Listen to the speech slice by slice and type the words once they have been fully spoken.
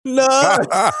No!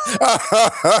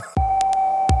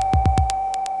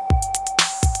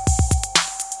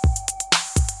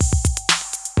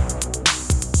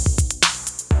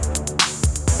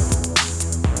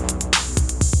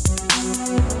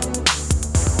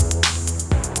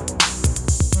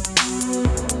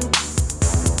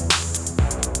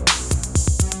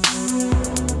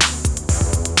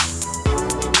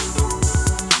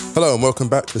 Hello and welcome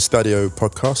back to the Stadio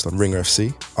podcast on Ringer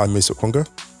FC. I'm Musa Kwonga.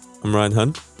 I'm Ryan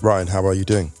Hunt. Ryan, how are you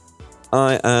doing?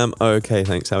 I am okay,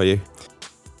 thanks. How are you?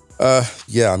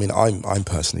 Yeah, I mean, I'm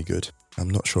personally good. I'm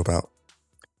not sure about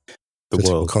The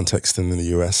political world. context in the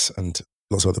US and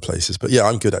lots of other places, but yeah,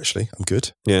 I'm good actually. I'm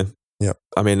good. Yeah. Yeah.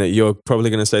 I mean, you're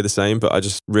probably going to say the same, but I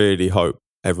just really hope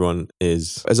everyone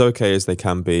is as okay as they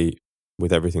can be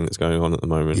with everything that's going on at the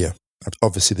moment. Yeah.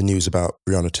 Obviously, the news about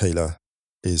Breonna Taylor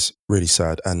is really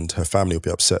sad, and her family will be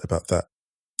upset about that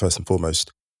first and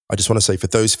foremost. I just want to say, for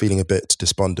those feeling a bit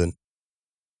despondent,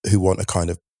 who want a kind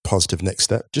of positive next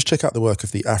step, just check out the work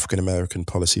of the African American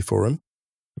Policy Forum,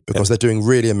 because they're doing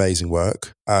really amazing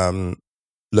work,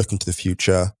 looking to the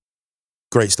future.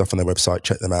 Great stuff on their website.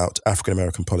 Check them out. African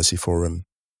American Policy Forum.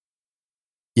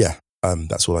 Yeah,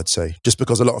 that's all I'd say. Just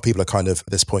because a lot of people are kind of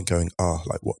at this point going,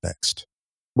 like, what next?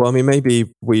 Well, I mean, maybe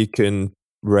we can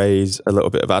raise a little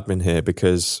bit of admin here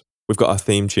because we've got our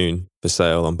theme tune for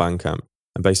sale on Bandcamp.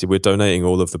 And basically, we're donating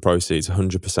all of the proceeds,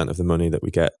 100% of the money that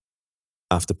we get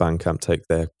after Bandcamp take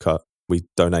their cut. We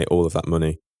donate all of that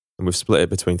money. And we've split it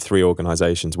between 3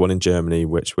 organisations, one in Germany,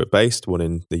 which we're based, one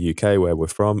in the UK, where we're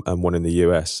from, and one in the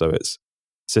US. So it's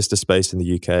Sister Space in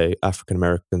the UK, African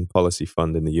American Policy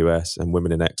Fund in the US, and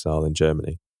Women in Exile in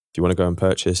Germany. If you want to go and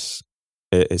purchase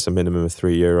it, it's a minimum of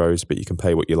 €3, but you can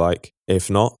pay what you like. If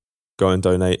not, go and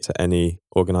donate to any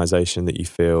organisation that you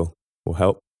feel will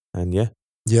help. And yeah.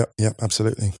 Yeah,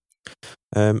 absolutely.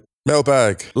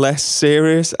 Mailbag. Less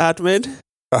serious admin.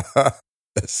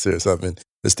 Let's serious admin.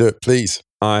 Let's do it, please.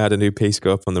 I had a new piece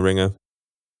go up on the Ringer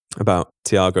about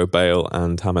Thiago Bale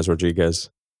and James Rodriguez.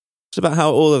 It's about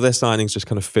how all of their signings just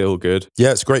kind of feel good.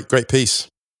 Yeah, it's a great piece.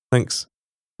 Thanks.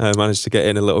 I managed to get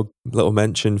in a little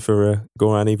mention for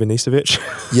Goran Ivanisevic.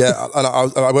 Yeah, and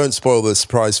I won't spoil the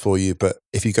surprise for you, but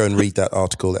if you go and read that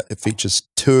article, it features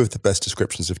 2 of the best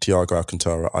descriptions of Thiago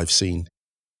Alcantara I've seen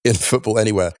in football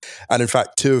anywhere. And in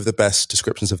fact, 2 of the best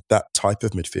descriptions of that type of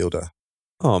midfielder.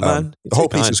 Oh, man. The whole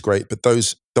piece is great, but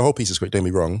the whole piece is great, don't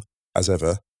get me wrong, as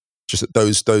ever. Just that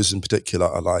those in particular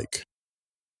are like,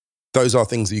 those are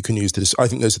things that you can use to, I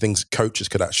think those are things coaches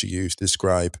could actually use to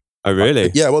describe. Oh,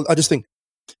 really? Yeah, well, I just think,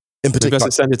 in particular, maybe I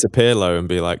should send it to Pirlo and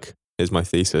be like, here's my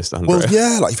thesis, Andrea. Well,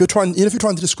 yeah, like if you're trying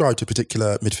to describe to a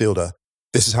particular midfielder,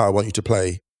 this is how I want you to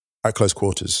play at close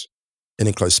quarters, in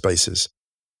enclosed spaces.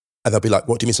 And they'll be like,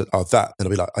 what do you mean? Oh, that. And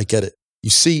I'll be like, I get it.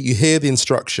 You hear the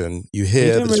instruction, you hear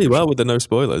You're doing really well with the no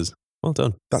spoilers. Well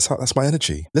done. That's my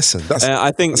energy. Listen,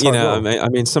 I think, I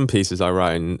mean, some pieces I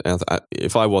write, and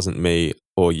if I wasn't me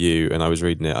or you and I was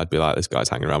reading it, I'd be like, this guy's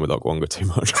hanging around with Okwonga too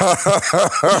much.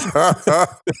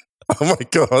 Oh my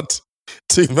God,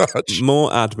 too much. More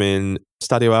admin,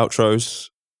 Stadio outros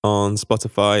on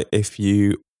Spotify if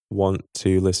you want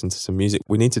to listen to some music.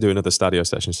 We need to do another Stadio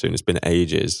session soon. It's been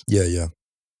ages. Yeah.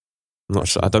 I'm not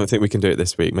sure. I don't think we can do it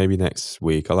this week. Maybe next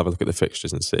week. I'll have a look at the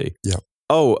fixtures and see. Yeah.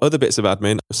 Oh, other bits of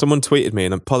admin. Someone tweeted me,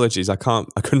 and apologies, I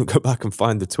couldn't go back and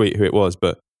find the tweet who it was,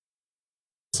 but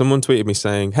someone tweeted me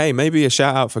saying, hey, maybe a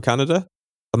shout out for Canada.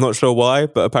 I'm not sure why,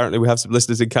 but apparently we have some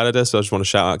listeners in Canada, so I just want to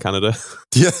shout out Canada.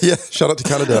 Yeah. Shout out to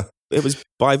Canada. It was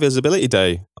Bi Visibility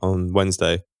Day on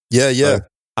Wednesday. Yeah. So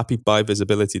happy Bi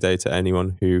Visibility Day to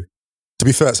anyone who... To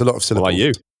be fair, it's a lot of syllables. Like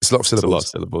you. It's a lot of syllables.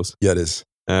 It's a lot of syllables. Yeah, it is.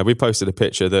 We posted a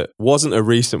picture that wasn't a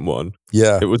recent one.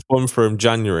 Yeah. It was one from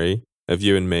January of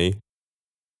you and me.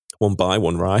 One bi,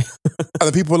 one rye. And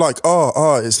then people were like,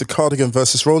 it's the cardigan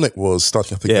versus Rolnick wars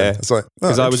starting up again. Yeah. It's like,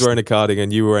 because I was wearing a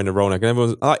cardigan, you were wearing a Rolnick. And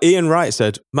everyone was, Ian Wright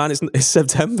said, man, it's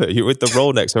September. You're with the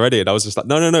Rolnicks already. And I was just like,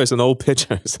 no, it's an old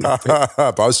picture. But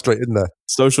I was straight in there.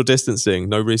 Social distancing,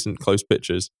 no recent close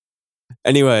pictures.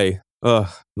 Anyway,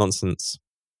 nonsense.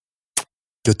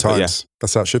 Good times.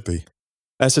 That's how it should be.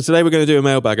 So today we're going to do a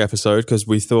mailbag episode because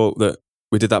we thought that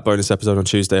we did that bonus episode on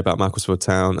Tuesday about Macclesfield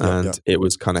Town and it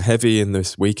was kind of heavy, and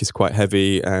this week is quite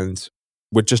heavy, and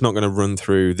we're just not going to run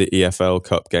through the EFL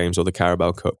Cup games or the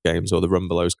Carabao Cup games or the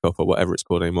Rumbelows Cup or whatever it's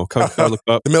called anymore. Coca-Cola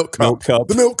Cup. The Milk Cup.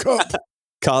 The Milk Cup.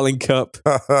 Carling Cup.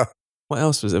 What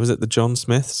else was it? Was it the John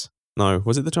Smiths? No.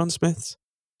 Was it the John Smiths?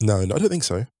 No, I don't think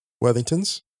so.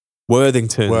 Worthingtons?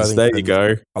 Worthingtons. There you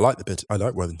go. I like the bit. I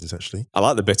like Worthingtons, actually. I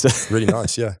like the bitter. Really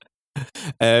nice, yeah.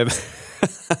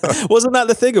 Wasn't that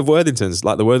the thing of Worthingtons?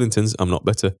 Like the Worthingtons, I'm not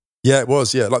bitter. Yeah, it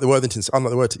was. Yeah, like the Worthingtons.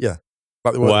 Unlike the word. Yeah.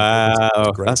 Like the word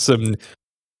wow, great. that's some.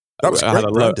 That was I great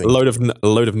had branding. a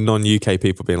load of non-UK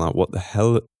people being like, "What the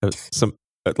hell?"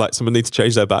 Someone needs to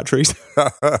change their batteries.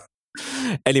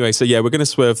 Anyway, so yeah, we're going to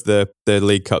swerve the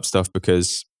League Cup stuff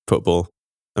because football,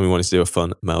 and we wanted to do a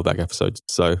fun mailbag episode.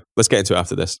 So let's get into it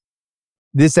after this.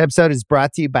 This episode is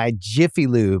brought to you by Jiffy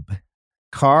Lube.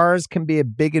 Cars can be a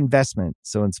big investment,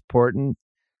 so it's important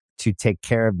to take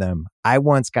care of them. I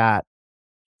once got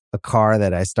a car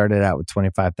that I started out with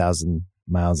 25,000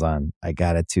 miles on. I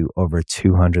got it to over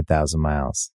 200,000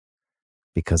 miles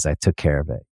because I took care of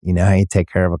it. You know how you take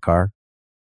care of a car?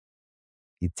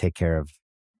 You take care of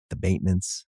the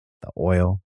maintenance, the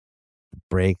oil, the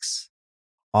brakes,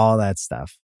 all that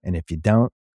stuff. And if you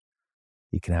don't,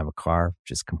 you can have a car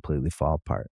just completely fall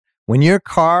apart. When your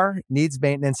car needs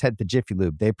maintenance, head to Jiffy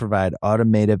Lube. They provide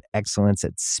automotive excellence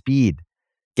at speed.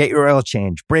 Get your oil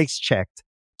change, brakes checked,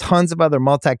 tons of other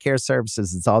multi-care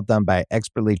services. It's all done by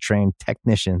expertly trained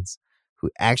technicians who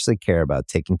actually care about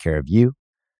taking care of you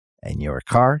and your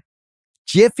car.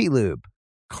 Jiffy Lube,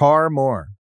 car more.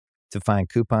 To find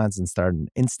coupons and start an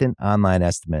instant online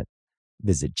estimate,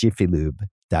 visit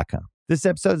jiffylube.com. This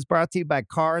episode is brought to you by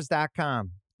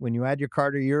Cars.com. When you add your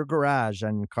car to your garage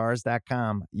on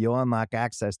Cars.com, you'll unlock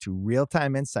access to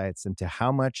real-time insights into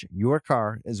how much your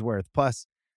car is worth. Plus,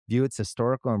 view its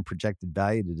historical and projected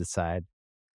value to decide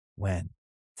when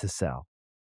to sell.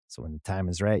 So when the time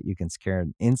is right, you can secure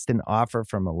an instant offer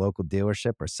from a local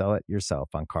dealership or sell it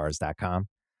yourself on Cars.com.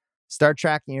 Start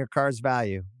tracking your car's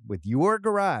value with your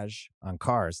garage on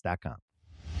Cars.com.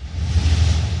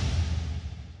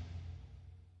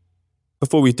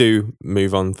 Before we do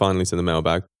move on finally to the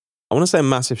mailbag, I want to say a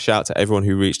massive shout to everyone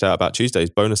who reached out about Tuesday's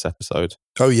bonus episode.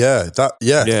 Oh yeah, wow.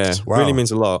 Really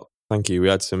means a lot. Thank you. We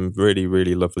had some really,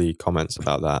 really lovely comments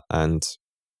about that, and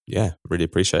yeah, really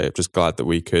appreciate it. Just glad that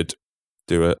we could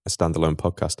do a standalone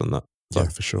podcast on that. So Yeah,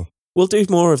 for sure. we'll do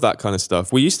more of that kind of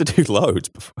stuff. We used to do loads,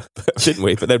 before, didn't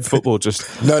we? But then football just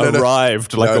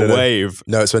arrived like a wave.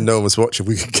 No, it's when no one was watching.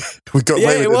 We got Yeah,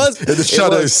 away it with was. it in the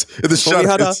shadows. In the Well,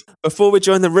 shadows. before we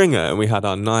joined the Ringer, and we had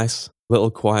our nice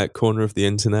little quiet corner of the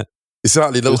internet.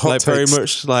 Exactly, little It was hot like takes. very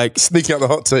much like Sneaking out the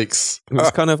hot takes. it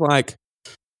was kind of like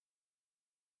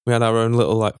we had our own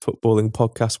little like footballing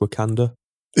podcast, Wakanda.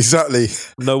 Exactly.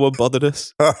 No one bothered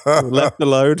us. We were left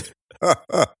alone.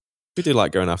 We do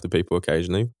like going after people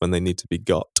occasionally when they need to be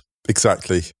got.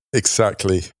 Exactly.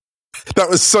 That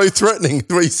was so threatening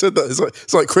the way you said that.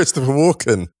 It's like Christopher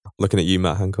Walken. Looking at you,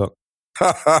 Matt Hancock.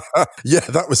 Yeah,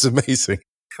 that was amazing.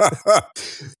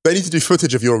 They need to do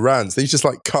footage of your rants. They just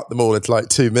like cut them all into like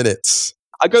 2 minutes.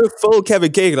 I go full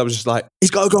Kevin King, and I was just like,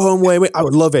 he's got to go home. Wait. I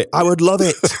would love it.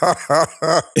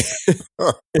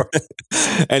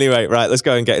 Anyway, right, let's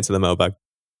go and get into the mailbag.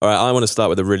 All right, I want to start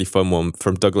with a really fun one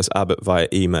from Douglas Abbott via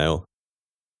email.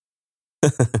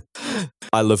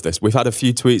 I love this. We've had a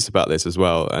few tweets about this as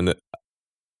well. And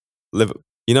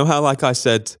you know how, like I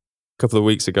said a couple of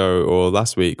weeks ago or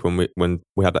last week when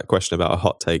we had that question about a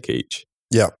hot take each?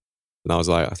 Yeah. And I was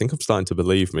like, I think I'm starting to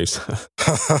believe me.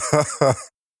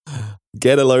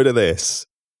 Get a load of this.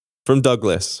 From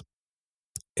Douglas.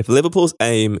 If Liverpool's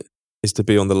aim is to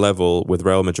be on the level with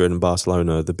Real Madrid and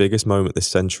Barcelona, the biggest moment this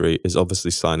century is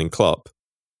obviously signing Klopp.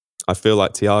 I feel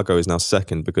like Thiago is now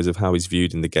second because of how he's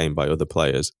viewed in the game by other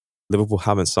players. Liverpool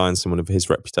haven't signed someone of his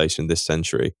reputation this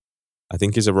century. I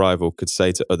think his arrival could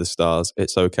say to other stars,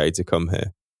 it's okay to come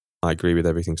here. I agree with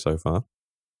everything so far.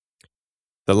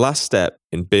 The last step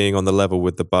in being on the level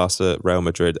with the Barca, Real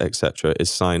Madrid, etc. is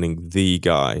signing the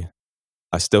guy.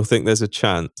 I still think there's a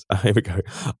chance. Here we go.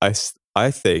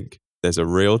 I think there's a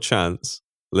real chance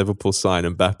Liverpool sign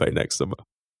Mbappe next summer.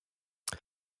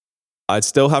 I'd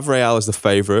still have Real as the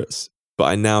favourites, but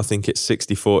I now think it's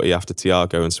 60-40 after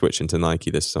Thiago and switching to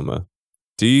Nike this summer.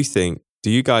 Do you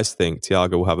guys think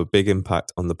Thiago will have a big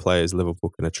impact on the players Liverpool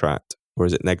can attract, or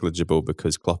is it negligible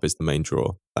because Klopp is the main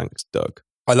draw? Thanks, Doug.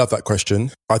 I love that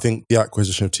question. I think the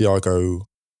acquisition of Thiago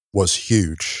was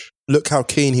huge. Look how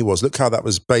keen he was. Look how that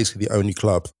was basically the only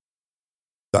club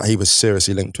that he was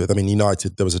seriously linked with. I mean,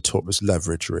 United, there was a talk, was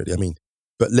leverage really. I mean,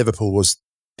 but Liverpool was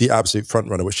the absolute front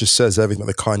runner, which just says everything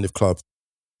about the kind of club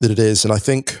that it is. And I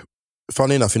think,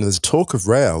 funnily enough, there's talk of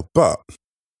Real, but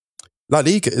La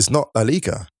Liga is not La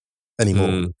Liga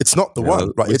anymore. It's not the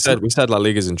one. Right? We said La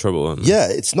Liga's in trouble. Aren't we? Yeah,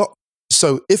 it's not.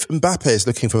 So if Mbappe is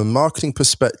looking from a marketing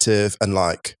perspective and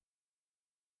like,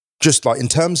 just like in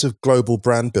terms of global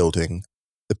brand building,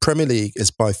 the Premier League is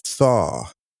by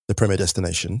far the premier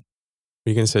destination.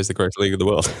 You're going to say it's the greatest league in the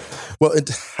world. Well,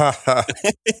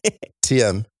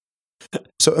 TM.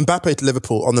 So Mbappe to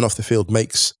Liverpool on and off the field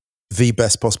makes the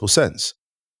best possible sense.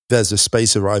 There's a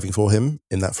space arriving for him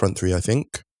in that front three, I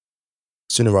think.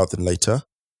 sooner rather than later.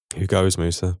 Who goes,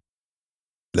 Musa?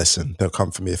 Listen, don't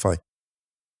come for me if I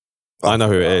know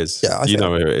who it is. Yeah, you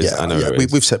know who it is. Yeah, I know who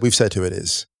it is. We've said who it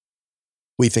is.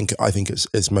 I think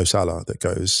it's Mo Salah that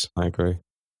goes. I agree.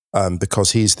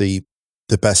 Because he's the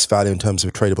best value in terms of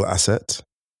a tradable asset.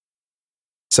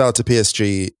 Salah to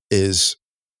PSG is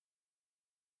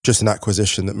just an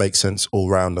acquisition that makes sense all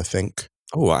round, I think.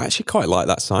 Oh, I actually quite like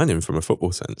that signing from a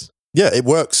football sense. Yeah, it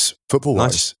works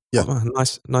football-wise. Yeah,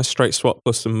 nice straight swap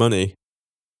plus some money.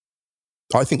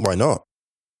 I think why not?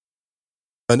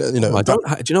 And do you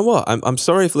know what? I'm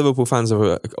sorry if Liverpool fans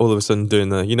are all of a sudden doing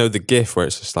the GIF where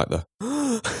it's just like the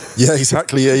yeah,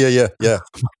 exactly. Yeah.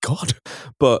 Oh my God.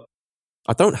 But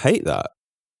I don't hate that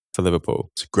for Liverpool.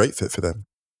 It's a great fit for them.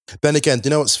 Then again, do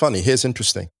you know what's funny? Here's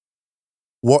interesting.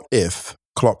 What if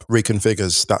Klopp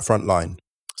reconfigures that front line?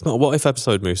 It's not a what if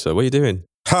episode, Musa. What are you doing?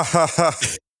 Ha ha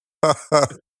ha.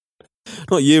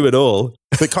 Not you at all.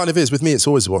 But it kind of is. With me, it's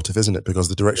always what if, isn't it? Because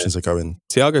the directions are going.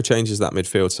 Thiago changes that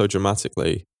midfield so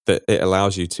dramatically that it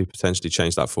allows you to potentially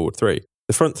change that forward three.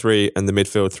 The front three and the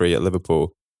midfield three at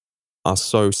Liverpool are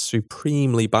so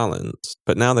supremely balanced,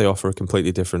 but now they offer a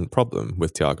completely different problem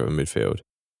with Thiago in midfield.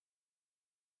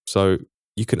 So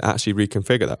you can actually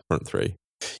reconfigure that front three.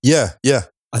 Yeah.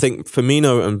 I think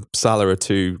Firmino and Salah are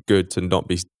too good to not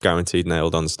be guaranteed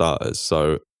nailed on starters.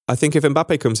 So I think if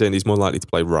Mbappe comes in, he's more likely to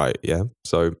play right, yeah?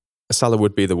 So Salah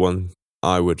would be the one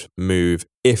I would move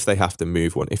if they have to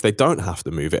move one. If they don't have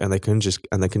to move it and they can just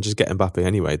get Mbappe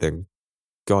anyway, then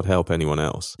God help anyone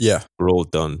else. Yeah. We're all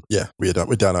done. Yeah, we're done.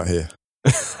 We're down out here.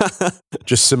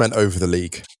 Just cement over the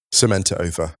league. Cement it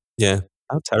over. Yeah.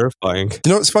 How terrifying.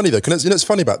 You know what's funny though? You know what's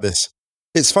funny about this?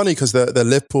 It's funny because the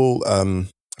Liverpool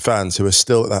fans who are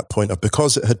still at that point of,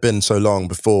 because it had been so long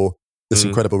before this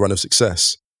incredible run of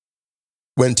success,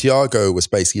 when Thiago was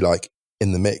basically like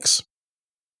in the mix,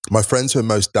 my friends who are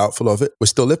most doubtful of it were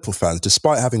still Liverpool fans,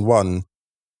 despite having won,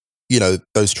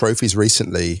 those trophies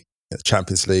recently,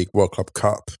 Champions League, World Club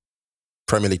Cup,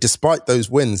 Premier League. Despite those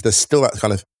wins, there's still that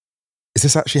kind of, is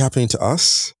this actually happening to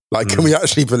us? Like, can we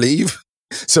actually believe?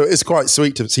 So it's quite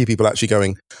sweet to see people actually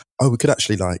going, oh, we could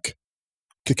actually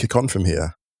could kick on from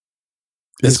here.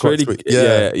 It's really sweet.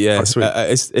 Yeah. Quite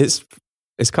sweet.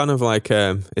 It's kind of like,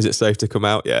 is it safe to come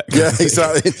out yet? Yeah,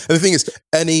 exactly. And the thing is,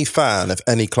 any fan of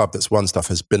any club that's won stuff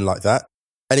has been like that.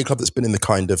 Any club that's been in the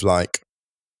kind of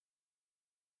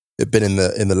been in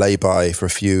the lay-by for a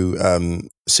few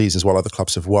seasons while other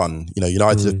clubs have won.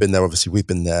 United have been there. Obviously, we've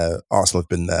been there. Arsenal have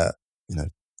been there.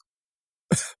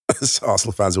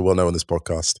 Arsenal fans are well known on this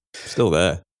podcast. Still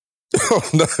there. Oh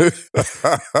no.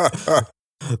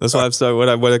 That's why I'm so when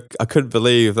I couldn't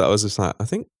believe that. I was just like, I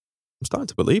think I'm starting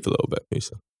to believe a little bit,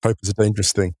 Musa. Hope is a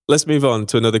dangerous thing. Let's move on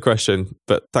to another question.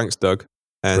 But thanks, Doug.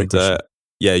 And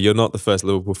you're not the first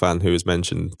Liverpool fan who has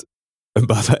mentioned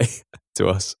Mbappe to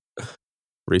us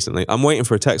recently. I'm waiting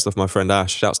for a text off my friend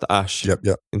Ash. Shouts to Ash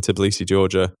in Tbilisi,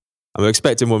 Georgia. I'm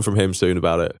expecting one from him soon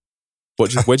about it. Where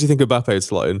do you think Mbappe would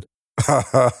slot in?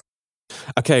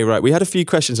 Okay, right. We had a few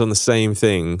questions on the same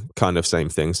thing, so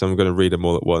I'm going to read them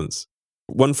all at once.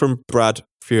 One from Brad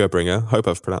Feuerbringer. Hope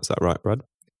I've pronounced that right, Brad.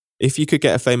 If you could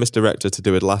get a famous director to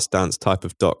do a Last Dance type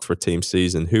of doc for a team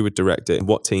season, who would direct it and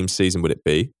what team season would it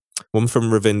be? One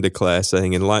from Ravinder Clare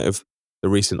saying, in light of the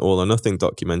recent All or Nothing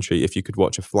documentary, if you could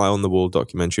watch a fly-on-the-wall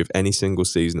documentary of any single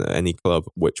season at any club,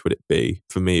 which would it be?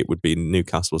 For me, it would be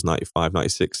Newcastle's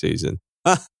 95-96 season.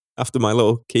 After my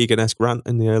little Keegan-esque rant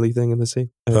in the early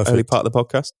part of the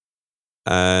podcast.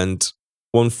 And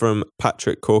one from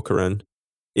Patrick Corcoran.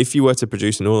 If you were to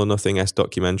produce an All or Nothing-esque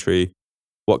documentary,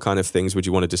 what kind of things would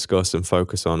you want to discuss and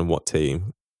focus on and what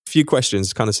team? A few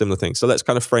questions, kind of similar things. So let's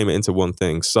kind of frame it into one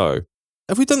thing. So,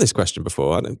 have we done this question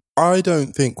before? I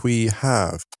don't think we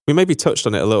have. We maybe touched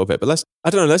on it a little bit, but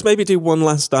let's maybe do one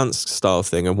Last Dance style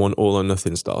thing and one All or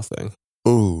Nothing style thing.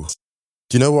 Ooh.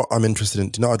 Do you know what I'm interested in?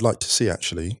 Do you know what I'd like to see,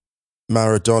 actually?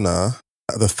 Maradona,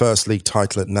 the first league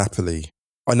title at Napoli.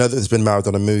 I know that there's been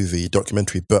Maradona movie,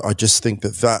 documentary, but I just think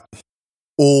that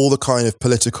all the kind of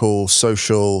political,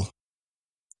 social,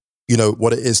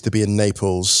 what it is to be in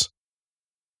Naples,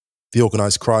 the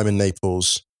organised crime in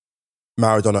Naples,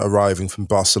 Maradona arriving from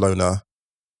Barcelona,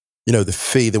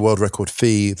 the world record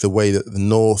fee, the way that the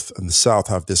North and the South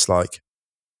have this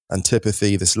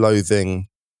antipathy, this loathing.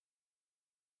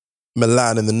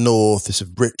 Milan in the north, this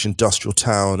rich industrial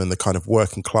town, and the kind of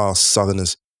working class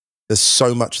Southerners. There's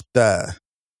so much there.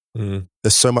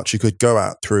 There's so much you could go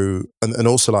at through, and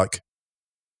also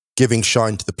giving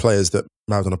shine to the players that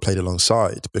Maradona played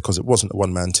alongside, because it wasn't a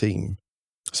one-man team.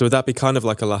 So would that be kind of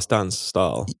like a Last Dance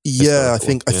style? Yeah, I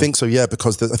think so. Yeah,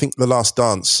 because I think the Last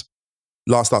Dance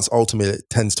Last Dance ultimately it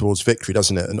tends towards victory,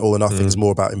 doesn't it? And All or Nothing is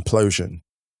more about implosion.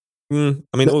 I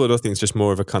mean, All or Nothing is just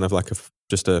more of a kind of like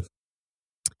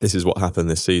this is what happened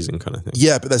this season kind of thing.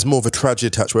 Yeah, but there's more of a tragedy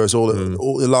attached, whereas all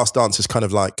the Last Dance is kind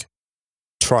of like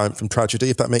triumph from tragedy,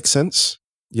 if that makes sense.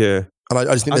 Yeah. And I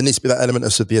just think there needs to be that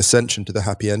element of the ascension to the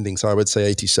happy ending. So I would say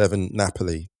 87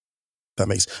 Napoli. That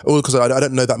makes all because I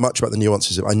don't know that much about the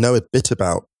nuances. I know a bit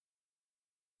about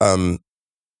the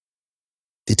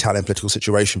Italian political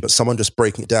situation, but someone just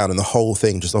breaking it down and the whole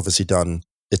thing just obviously done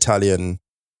Italian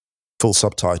full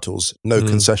subtitles, no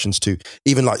concessions to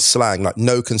even like slang, like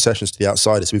no concessions to the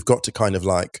outsiders. We've got to kind of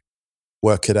like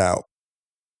work it out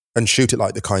and shoot it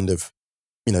like the kind of,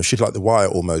 shoot it like The Wire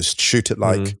almost. Shoot it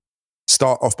like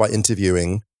start off by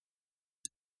interviewing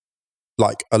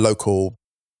like a local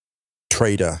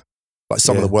trader, like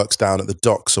someone that works down at the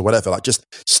docks or whatever. Like just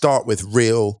start with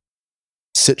real,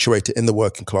 situate it in the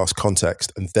working class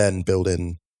context and then build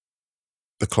in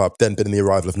the club, then build in the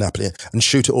arrival of Napoli and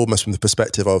shoot it almost from the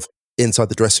perspective of inside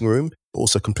the dressing room, but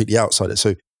also completely outside it.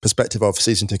 So perspective of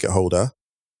season ticket holder,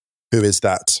 who is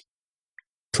that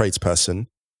tradesperson,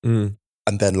 and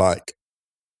then like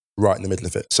right in the middle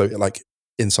of it. So like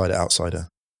insider, outsider.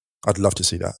 I'd love to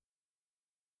see that.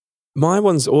 My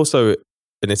one's also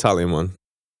an Italian one.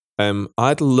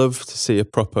 I'd love to see a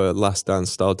proper Last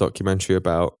Dance style documentary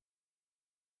about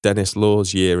Denis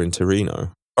Law's year in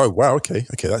Torino. Oh, wow. Okay,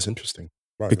 that's interesting.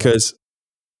 Right, because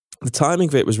the timing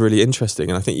of it was really interesting,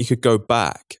 and I think you could go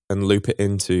back and loop it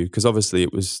into, because obviously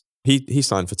it was, he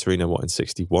signed for Torino, in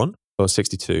 61 or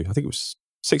 62? I think it was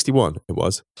 61 it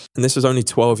was. And this was only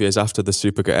 12 years after the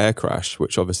Superga air crash,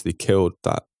 which obviously killed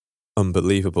that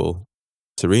unbelievable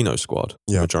Torino squad,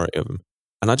 the majority of them.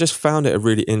 And I just found it a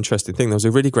really interesting thing. There was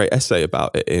a really great essay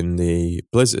about it in the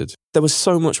Blizzard. There was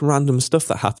so much random stuff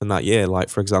that happened that year. Like,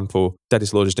 for example,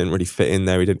 Denis Law just didn't really fit in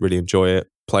there. He didn't really enjoy it.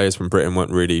 Players from Britain weren't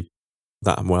really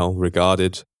that well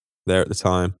regarded there at the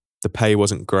time. The pay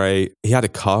wasn't great. He had a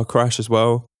car crash as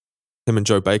well. Him and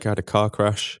Joe Baker had a car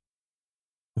crash.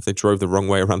 If they drove the wrong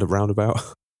way around a roundabout.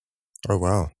 Oh,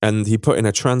 wow. And he put in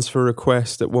a transfer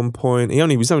request at one point.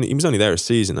 He was only there a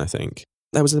season, I think.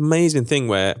 There was an amazing thing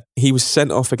where he was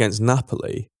sent off against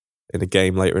Napoli in a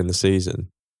game later in the season.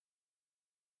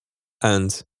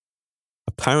 And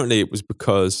apparently it was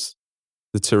because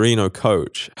the Torino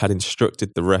coach had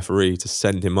instructed the referee to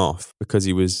send him off because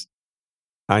he was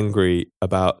angry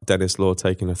about Denis Law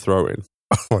taking a throw-in.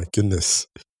 Oh my goodness.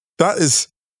 That is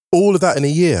all of that in a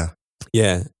year.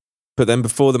 Yeah. But then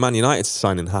before the Man United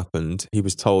signing happened, he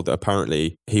was told that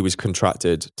apparently he was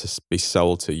contracted to be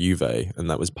sold to Juve, and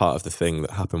that was part of the thing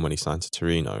that happened when he signed to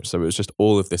Torino. So it was just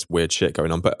all of this weird shit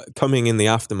going on. But coming in the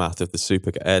aftermath of the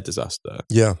Superga air disaster,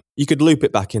 you could loop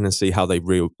it back in and see how they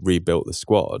rebuilt the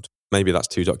squad. Maybe that's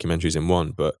two documentaries in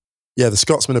one, but... Yeah, The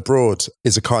Scotsman Abroad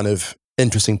is a kind of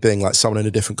interesting thing, like someone in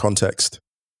a different context.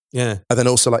 Yeah. And then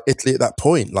also like Italy at that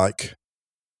point, like...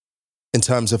 in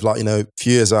terms of like, a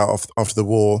few years out after the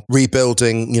war,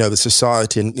 rebuilding, the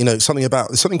society and, there's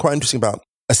something quite interesting about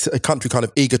a country kind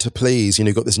of eager to please,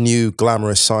 you've got this new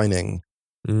glamorous signing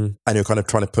and you're kind of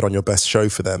trying to put on your best show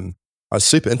for them. It's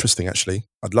super interesting, actually.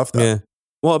 I'd love that. Yeah.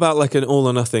 What about like an All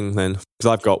or Nothing then?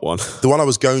 Because I've got one. The one I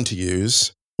was going to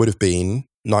use would have been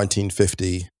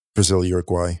 1950 Brazil,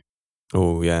 Uruguay.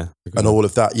 Oh, yeah. And all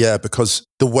of that. Yeah, because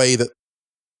the way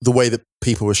that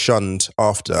people were shunned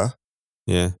after...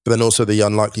 Yeah. But then also the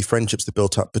unlikely friendships that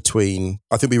built up between,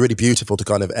 I think it'd be really beautiful to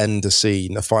kind of end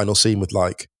a final scene with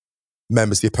like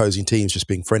members of the opposing teams just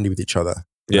being friendly with each other,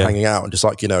 hanging out and just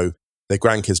like, their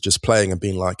grandkids just playing and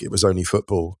being like, it was only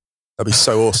football. That'd be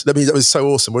so awesome. That was so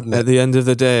awesome, wouldn't it? At the end of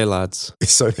the day, lads,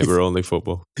 it were only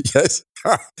football. Yes.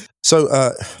 So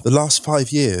the last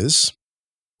 5 years.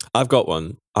 I've got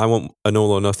one. I want an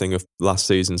All or Nothing of last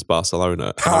season's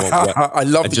Barcelona. I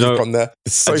love that you've gone there.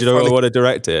 It's so funny. Do you know who I want to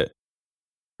direct it?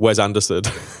 Wes Anderson.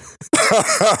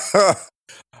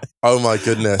 Oh my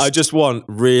goodness. I just want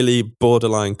really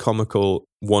borderline comical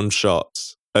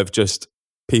one-shots of just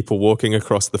people walking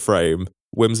across the frame,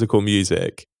 whimsical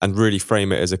music, and really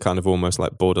frame it as a kind of almost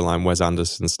like borderline Wes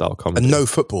Anderson style comedy. And no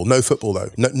football though.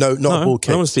 No, not a ball kick.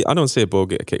 I don't want to see a ball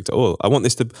get kicked at all. I want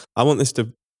this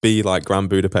to be like Grand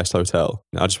Budapest Hotel.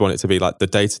 I just want it to be like the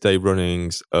day-to-day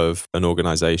runnings of an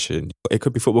organization. It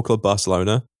could be Football Club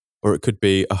Barcelona, or it could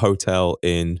be a hotel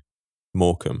in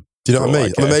Morecambe. Do you know what I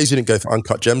mean? I'm amazed you didn't go for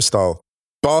Uncut Gem style.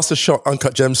 Barca shot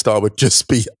Uncut Gem style would just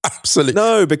be absolutely...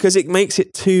 No, because it makes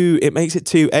it too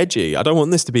edgy. I don't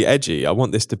want this to be edgy. I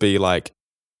want this to be like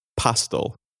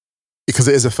pastel. Because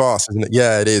it is a farce, isn't it?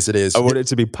 Yeah, it is. I want it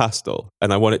to be pastel,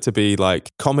 and I want it to be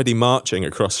like comedy marching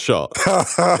across shot.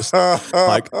 Just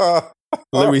like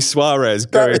Luis Suarez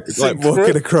going, like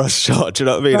walking across shot. Do you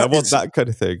know what I mean? I want that kind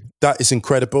of thing. That is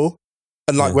incredible.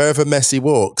 And like wherever Messi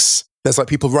walks, there's like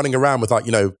people running around with like,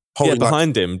 you know, holding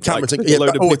behind him, cameras, like, a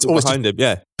load of people behind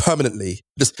him, permanently.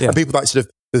 And people like sort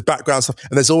of the background stuff.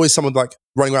 And there's always someone like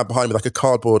running around behind him with like a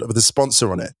cardboard with a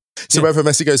sponsor on it. So wherever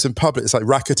Messi goes in public, it's like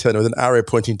Rakuten with an arrow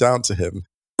pointing down to him.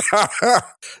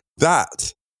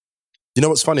 That, you know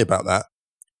what's funny about that?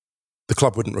 The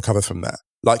club wouldn't recover from that.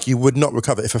 Like you would not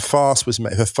recover if a farce was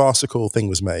made. If a farcical thing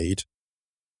was made,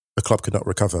 the club could not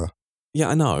recover. Yeah,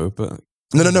 I know, but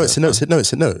no. It's a no.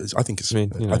 I think it's.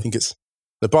 I think it's.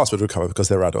 The Barca would recover because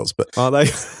they're adults, but are they?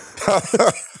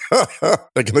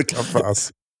 They're going to come for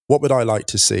us. What would I like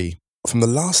to see from the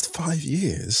last 5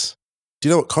 years? Do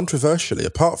you know what? Controversially,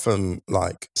 apart from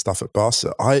like stuff at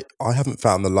Barca, I haven't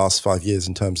found the last 5 years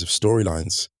in terms of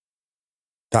storylines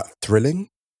that thrilling.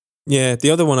 Yeah,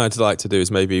 the other one I'd like to do is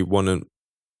maybe one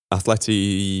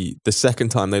Atleti. The second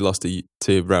time they lost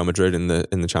to Real Madrid in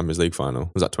the Champions League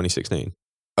final, was that 2016?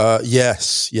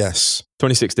 Yes.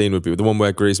 2016 would be the one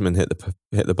where Griezmann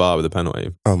hit the bar with a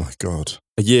penalty. Oh my God.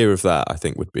 A year of that, I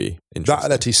think, would be interesting.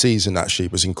 That Atleti season actually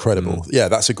was incredible. Yeah,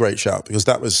 that's a great shout because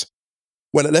that was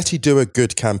when Atleti do a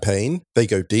good campaign, they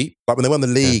go deep. Like when they won the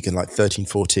league in like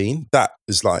 13-14, that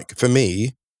is like, for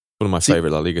me, one of my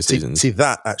favourite La Liga seasons. See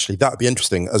that actually, that would be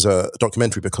interesting as a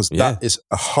documentary because that is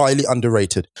a highly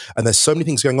underrated, and there's so many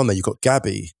things going on there. You've got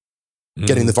Gabi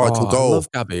getting the vital goal. I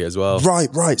love Gabi as well.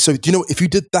 Right. So do you know, if you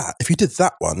did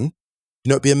that one, you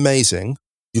know, it'd be amazing.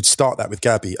 You'd start that with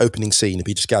Gabi, opening scene, it'd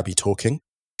be just Gabi talking.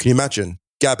 Can you imagine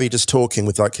Gabi just talking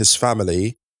with like his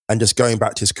family and just going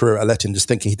back to his career at Atleti and just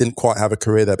thinking he didn't quite have a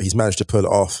career there, but he's managed to pull it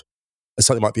off. And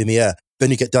something might be in the air.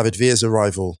 Then you get David Villa's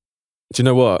arrival. Do you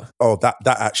know what? Oh, that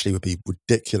actually would be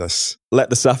ridiculous. Let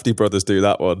the Safdie brothers do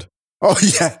that one. Oh,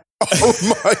 yeah.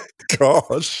 Oh, my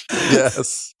gosh.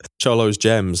 Yes. Cholo's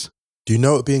Gems. Do you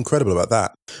know what would be incredible about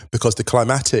that? Because the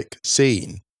climatic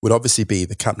scene would obviously be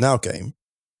the Camp Nou game.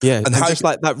 Yeah, and just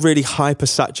like that really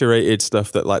hyper-saturated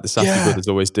stuff that like the Safdie brothers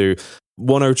always do.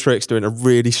 1-0-Tricks doing a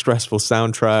really stressful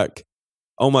soundtrack.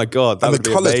 Oh my God, that would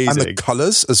be amazing. And the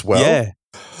colours as well. Yeah.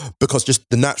 Because just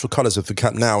the natural colours of the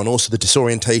Camp Nou and also the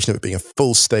disorientation of it being a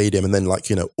full stadium and then like,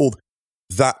 you know, all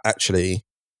that actually,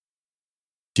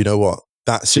 do you know what?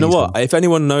 That season, do you know what? If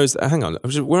anyone knows, hang on,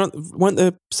 weren't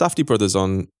the Safdie brothers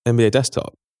on NBA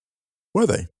Desktop? Were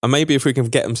they? And maybe if we can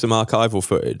get them some archival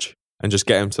footage and just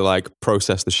get them to like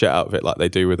process the shit out of it like they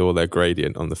do with all their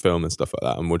gradient on the film and stuff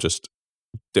like that, and we'll just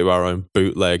do our own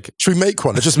bootleg. Should we make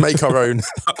one? Let's just make our own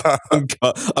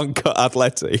uncut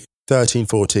Atleti.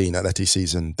 13-14 Atleti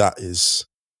season. That is,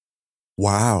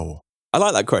 wow. I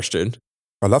like that question.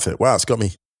 I love it. Wow, it's got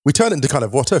me. We turned it into kind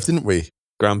of what if, didn't we?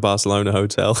 Grand Barcelona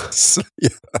Hotel. Yeah.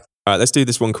 All right, let's do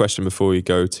this one question before we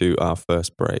go to our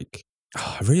first break.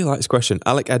 Oh, I really like this question.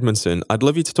 Alec Edmondson, I'd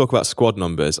love you to talk about squad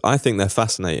numbers. I think they're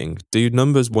fascinating. Do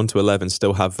numbers 1 to 11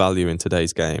 still have value in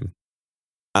today's game?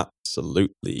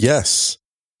 Absolutely. Yes.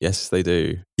 Yes, they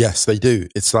do. Yes, they do.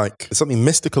 It's like, there's something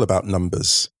mystical about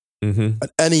numbers. Mm-hmm. At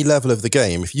any level of the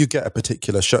game, if you get a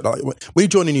particular shirt, like when you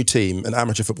join a new team, an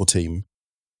amateur football team,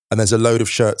 and there's a load of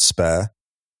shirts spare,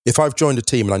 if I've joined a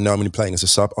team and I know I'm only playing as a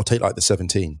sub, I'll take like the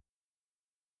 17.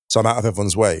 So I'm out of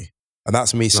everyone's way. And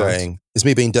that's me saying, it's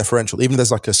me being deferential. Even if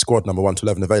there's like a squad number 1 to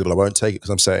 11 available, I won't take it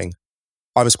because I'm saying,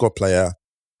 I'm a squad player.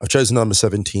 I've chosen number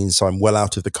 17, so I'm well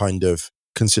out of the kind of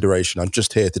consideration. I'm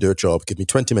just here to do a job. Give me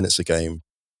 20 minutes a game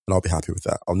and I'll be happy with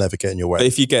that. I'll never get in your way. But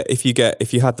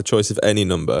if you had the choice of any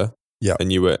number,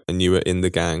 and you were in the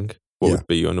gang, what would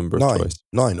be your number of choice?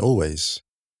 9, always.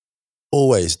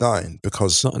 Always 9,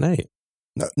 because not an 8.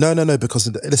 No, because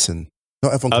listen,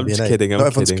 not everyone can be an 8. I'm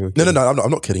kidding. No,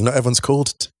 I'm not kidding. Not everyone's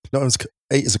called. 8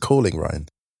 is a calling, Ryan.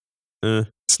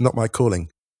 It's not my calling.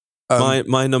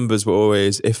 My numbers were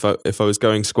always, if I was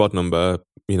going squad number,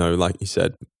 you know, like you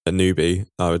said, a newbie,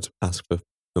 I would ask for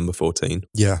number 14.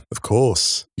 Yeah, of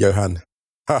course. Johan.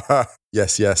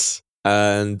 Yes.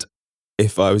 And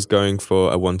if I was going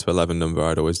for a 1 to 11 number,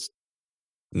 I'd always,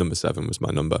 number 7 was my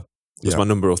number. It was my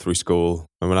number all through school.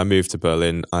 And when I moved to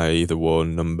Berlin, I either wore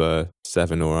number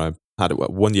 7 or I had it.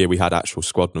 One year we had actual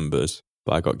squad numbers,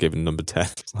 but I got given number 10.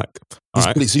 It's like, all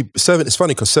right. See, 7, it's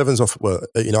funny because 7's off,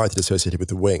 at United associated with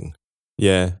the wing.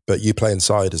 Yeah. But you play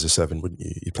inside as a 7, wouldn't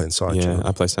you? You play inside. Yeah,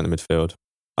 I play centre midfield.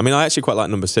 I mean, I actually quite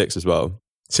like number 6 as well.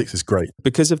 6 is great.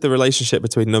 Because of the relationship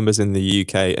between numbers in the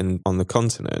UK and on the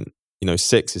continent, you know,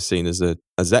 6 is seen as a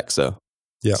Sechser.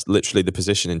 Yeah. It's literally the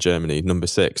position in Germany, number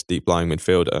 6, deep lying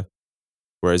midfielder.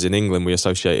 Whereas in England, we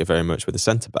associate it very much with a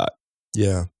centre-back.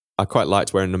 Yeah. I quite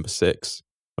liked wearing number 6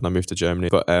 when I moved to Germany.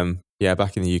 But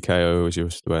back in the UK, I always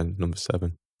used to wear number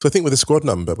 7. So I think with a squad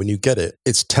number, when you get it,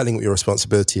 it's telling what your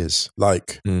responsibility is.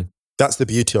 Like, that's the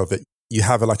beauty of it. You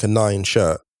have like a 9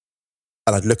 shirt,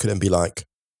 and I'd look at it and be like,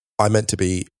 I meant to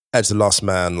be edge the last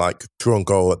man, like through on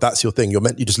goal. That's your thing. You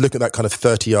just look at that kind of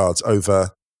 30 yards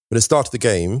over. When it starts the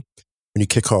game, when you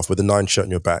kick off with a 9 shirt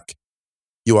on your back,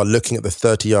 you are looking at the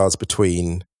 30 yards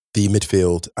between the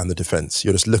midfield and the defence.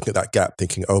 You're just looking at that gap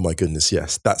thinking, oh my goodness,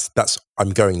 yes, that's I'm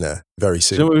going there very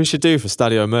soon. Do you know what we should do for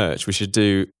Stadio merch? We should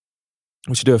do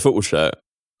a football shirt,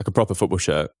 like a proper football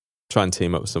shirt. Try and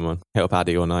team up with someone. Hit up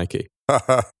Addy or Nike.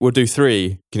 We'll do 3.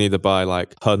 You can either buy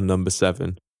like Hun number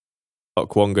 7,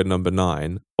 Okwonga number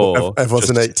 9, or everyone's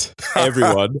an 8.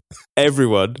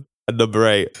 everyone at number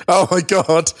 8. Oh my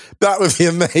God, that would be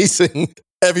amazing.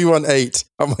 Everyone 8.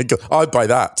 Oh my God, I'd buy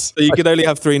that. So you can only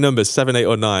have 3 numbers, 7, 8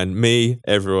 or 9. Me,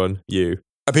 everyone, you.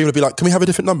 And people would be like, can we have a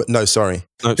different number? No, sorry.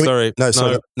 No, sorry. No.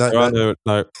 7,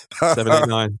 8,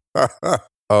 9.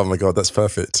 Oh my God, that's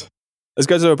perfect. Let's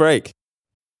go to a break.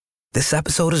 This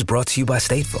episode is brought to you by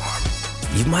State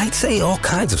Farm. You might say all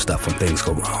kinds of stuff when things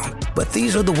go wrong, but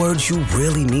these are the words you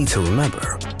really need to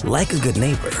remember. Like a good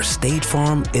neighbor, State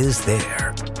Farm is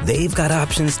there. They've got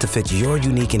options to fit your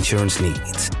unique insurance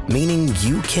needs, meaning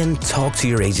you can talk to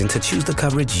your agent to choose the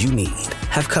coverage you need.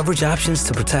 Have coverage options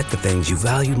to protect the things you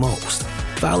value most.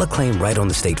 File a claim right on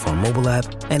the State Farm mobile app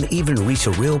and even reach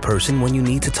a real person when you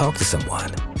need to talk to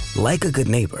someone. Like a good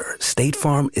neighbor, State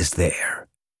Farm is there.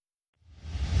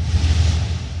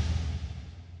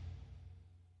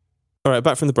 All right,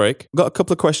 back from the break. We've got a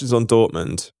couple of questions on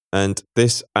Dortmund, and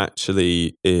this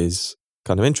actually is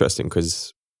kind of interesting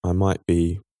because I might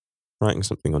be writing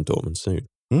something on Dortmund soon.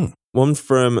 One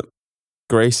from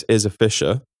Grace is a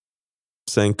Fisher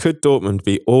saying, could Dortmund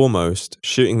be almost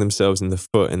shooting themselves in the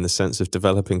foot in the sense of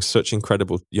developing such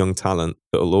incredible young talent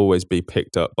that will always be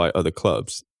picked up by other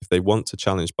clubs? If they want to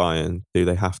challenge Bayern, do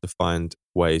they have to find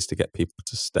ways to get people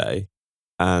to stay?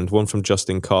 And one from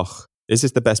Justin Koch, is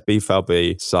this the best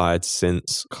BVB side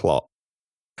since Klopp?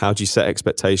 How do you set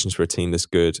expectations for a team this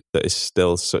good that is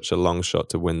still such a long shot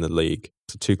to win the league?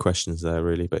 So 2 questions there,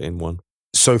 really, but in one.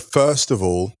 So first of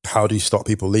all, how do you stop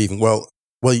people leaving? Well,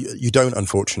 you don't,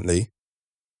 unfortunately.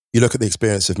 You look at the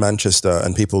experience of Manchester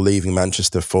and people leaving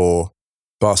Manchester for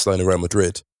Barcelona, Real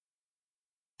Madrid.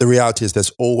 The reality is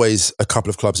there's always a couple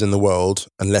of clubs in the world,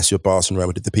 unless you're Barcelona, Real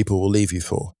Madrid, that people will leave you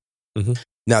for. Mm-hmm.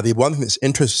 Now, the one thing that's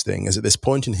interesting is at this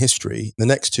point in history, in the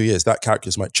next 2 years, that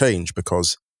calculus might change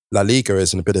because La Liga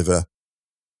is in a bit of a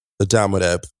downward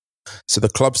ebb. So the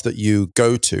clubs that you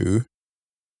go to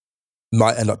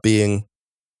might end up being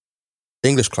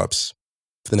English clubs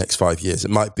for the next 5 years.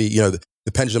 It might be, the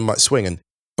pendulum might swing. And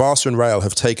Barca and Real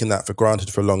have taken that for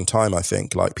granted for a long time, I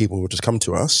think. Like, people will just come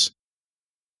to us.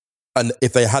 And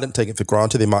if they hadn't taken it for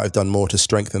granted, they might have done more to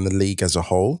strengthen the league as a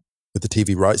whole. With the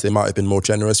TV rights, they might have been more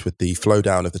generous with the flow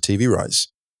down of the TV rights.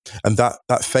 And that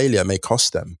failure may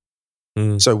cost them.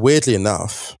 So weirdly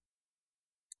enough,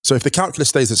 so if the calculus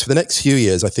stays this for the next few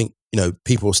years, I think,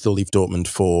 people will still leave Dortmund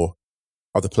for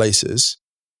other places,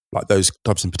 like those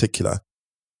clubs in particular.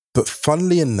 But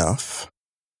funnily enough,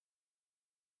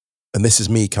 and this is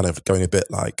me kind of going a bit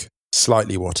like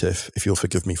slightly what if you'll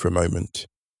forgive me for a moment.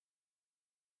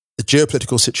 The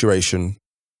geopolitical situation,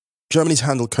 Germany's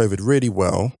handled COVID really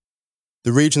well.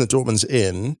 The region that Dortmund's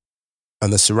in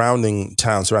and the surrounding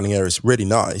towns, surrounding areas, is really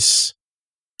nice.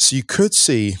 So you could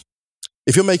see,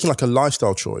 if you're making like a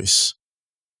lifestyle choice,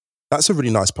 that's a really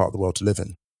nice part of the world to live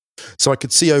in. So I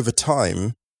could see over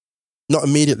time, not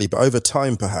immediately, but over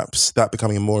time perhaps, that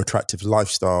becoming a more attractive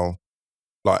lifestyle,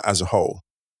 like as a whole.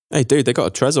 Hey, dude, they got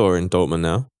a Tresor in Dortmund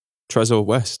now. Tresor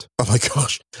West. Oh my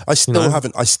gosh. I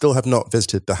still have not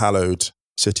visited the hallowed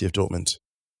city of Dortmund.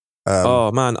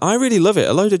 Oh man, I really love it.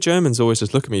 A load of Germans always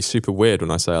just look at me super weird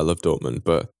when I say I love Dortmund,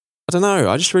 but I don't know.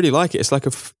 I just really like it. It's like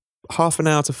a half an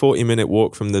hour to 40-minute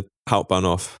walk from the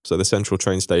Hauptbahnhof, so the central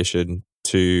train station,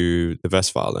 to the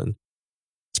Westfalen.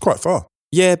 It's quite far.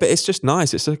 Yeah, but it's just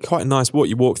nice. It's quite a nice walk.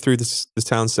 You walk through the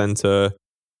town centre,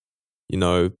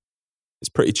 it's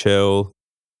pretty chill.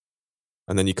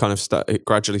 And then you kind of it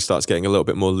gradually starts getting a little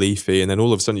bit more leafy. And then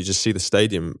all of a sudden you just see the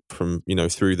stadium from,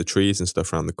 through the trees and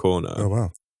stuff around the corner. Oh,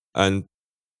 wow. And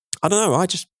I don't know, I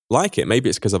just like it. Maybe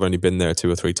it's because I've only been there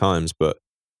 2 or 3 times, but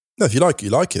no, if you like it,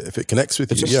 you like it. If it connects with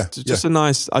you, it's just a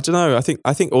nice, I don't know. I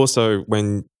think also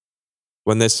when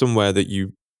there's somewhere that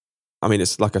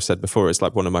it's like I've said before, it's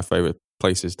like one of my favorite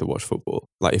places to watch football,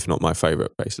 like if not my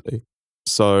favorite, basically.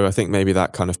 So I think maybe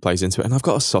that kind of plays into it. And I've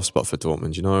got a soft spot for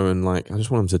Dortmund, and like I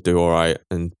just want them to do all right.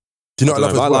 And do you know what I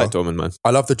love as well? I like Dortmund, man.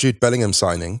 I love the Jude Bellingham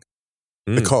signing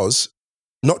because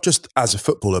not just as a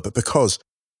footballer, but because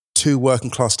 2 working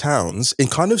class towns in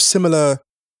kind of similar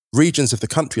regions of the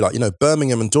country, like,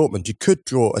 Birmingham and Dortmund, you could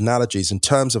draw analogies in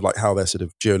terms of like how they're sort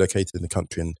of geolocated in the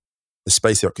country and the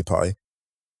space they occupy.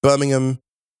 Birmingham,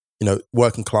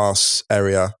 working class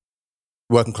area,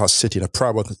 working class city, and a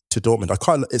proud one to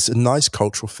Dortmund. It's a nice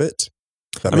cultural fit.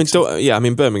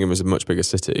 Birmingham is a much bigger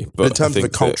city, but in terms of a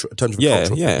culture, yeah.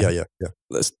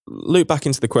 Let's loop back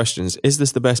into the questions. Is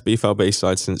this the best BVB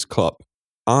side since Klopp?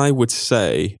 I would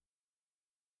say,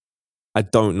 I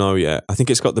don't know yet. I think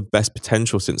it's got the best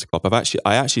potential since Klopp.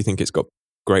 I actually think it's got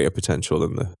greater potential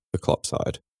than the Klopp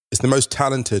side. It's the most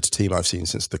talented team I've seen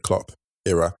since the Klopp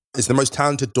era. It's the most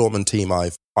talented Dortmund team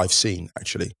I've seen,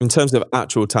 actually. In terms of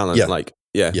actual talent,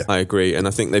 I agree. And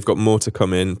I think they've got more to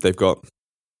come in. They've got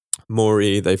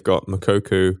Mori, they've got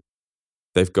Moukoko,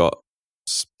 they've got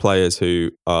players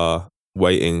who are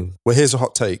waiting. Well, here's a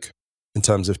hot take in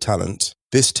terms of talent.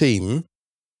 This team,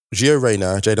 Gio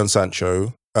Reyna, Jadon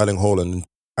Sancho, Erling Haaland,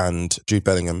 and Jude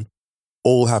Bellingham,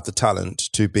 all have the talent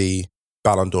to be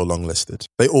Ballon d'Or long-listed.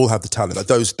 They all have the talent.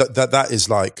 That is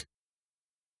like,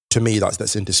 to me,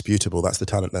 that's indisputable. That's the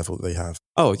talent level that they have.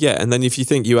 Oh, yeah. And then if you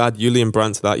think you add Julian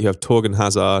Brandt to that, you have Torgan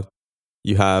Hazard,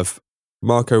 you have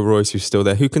Marco Reus, who's still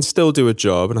there, who can still do a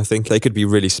job. And I think they could be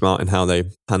really smart in how they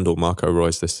handle Marco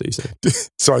Reus this season.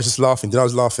 So I was just laughing. I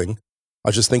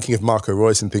was just thinking of Marco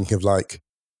Reus and thinking of like,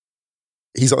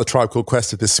 he's like the Tribe Called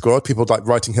Quest of this squad. People like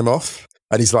writing him off.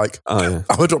 And he's like, I'm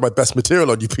going to drop my best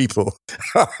material on you people.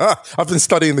 I've been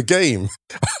studying the game.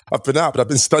 I've been out, but I've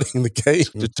been studying the game.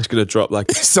 Just going to drop like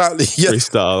exactly,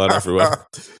 freestyle on everyone.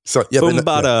 So,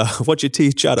 what your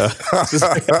teeth chatter.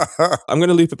 I'm going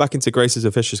to loop it back into Grace's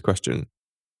officious question.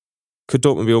 Could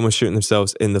Dortmund be almost shooting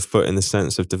themselves in the foot in the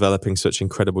sense of developing such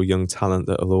incredible young talent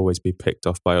that will always be picked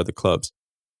off by other clubs?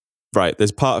 Right,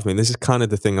 there's part of me, this is kind of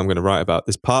the thing I'm going to write about.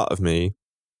 There's part of me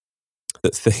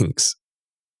that thinks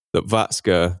that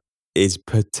Watzke is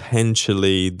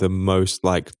potentially the most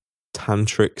like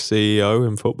tantric CEO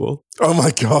in football. Oh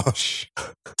my gosh.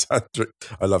 Tantric.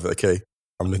 I love it. Okay.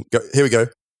 Here we go.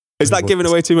 Is that giving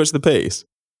away too much of the piece?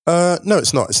 No,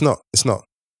 it's not.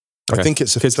 Okay. I think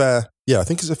it's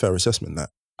a fair assessment, that.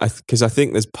 Because I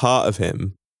think there's part of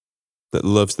him that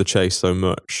loves the chase so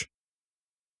much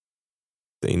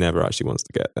that he never actually wants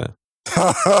to get there.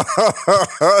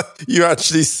 You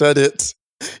actually said it.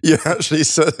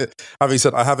 Having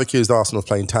said, I have accused Arsenal of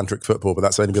playing tantric football, but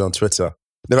that's only been on Twitter.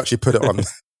 They've actually put it on.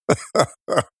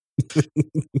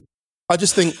 I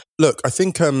just think, I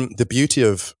think the beauty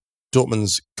of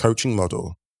Dortmund's coaching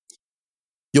model,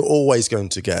 you're always going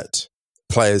to get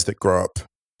players that grow up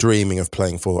dreaming of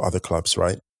playing for other clubs,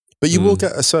 right? But you will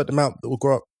get a certain amount that will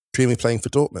grow up dreaming of playing for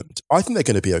Dortmund. I think they're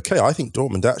going to be okay. I think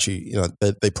Dortmund actually,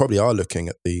 they probably are looking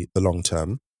at the long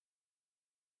term.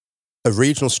 A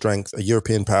regional strength, a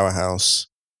European powerhouse,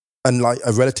 and like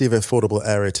a relatively affordable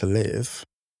area to live.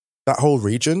 That whole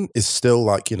region is still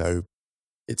like,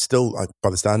 it's still like, by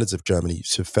the standards of Germany,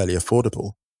 sort of fairly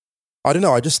affordable. I don't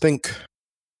know. I think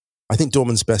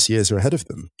Dortmund's best years are ahead of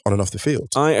them on and off the field.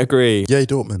 I agree. Yay,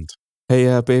 Dortmund. Hey,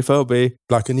 BVB.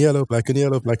 Black and yellow, black and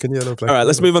yellow, black and yellow. All right,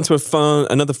 let's move on to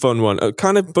another fun one.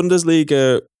 Kind of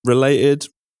Bundesliga related.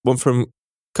 One from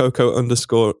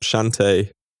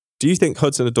Coco_Shante. Do you think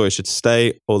Hudson-Odoi should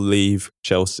stay or leave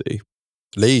Chelsea?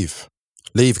 Leave,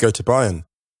 go to Bayern.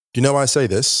 Do you know why I say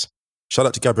this? Shout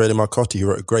out to Gabriele Marcotti, who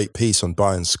wrote a great piece on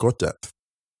Bayern's squad depth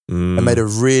and made a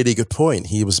really good point.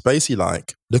 He was basically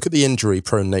like, look at the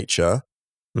injury-prone nature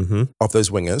of those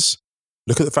wingers.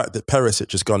 Look at the fact that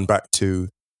Perisic has gone back to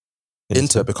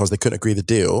Inter because they couldn't agree the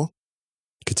deal.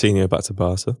 Coutinho back to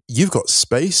Barca. You've got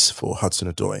space for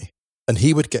Hudson-Odoi. And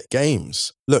he would get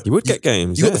games. Look, he would get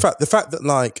games. You got the fact that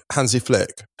like Hansi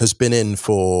Flick has been in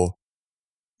for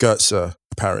Goetze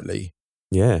apparently.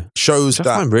 Yeah, shows that.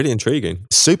 I'm really intriguing.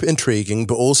 Super intriguing,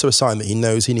 but also a sign that he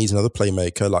knows he needs another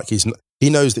playmaker. Like he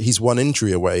knows that he's one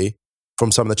injury away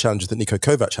from some of the challenges that Niko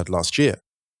Kovac had last year.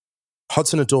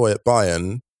 Hudson-Odoi at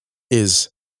Bayern is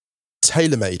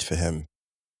tailor-made for him.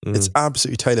 It's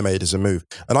absolutely tailor-made as a move,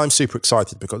 and I'm super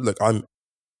excited because look, I'm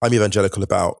evangelical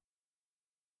about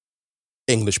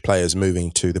English players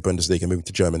moving to the Bundesliga, moving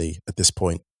to Germany at this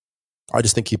point. I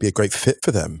just think he'd be a great fit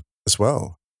for them as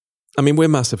well. I mean, we're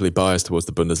massively biased towards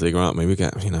the Bundesliga, aren't we? We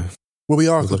get, Well, we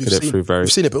are. Look at it through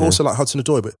we've seen it, but also like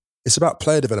Hudson-Odoi. But it's about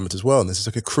player development as well. And this is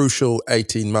like a crucial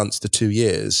 18 months to 2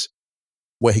 years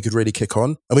where he could really kick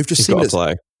on. And we've just seen it.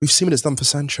 We've seen what it's done for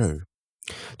Sancho.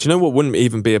 Do you know what wouldn't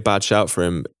even be a bad shout for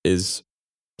him is,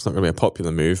 it's not going to be a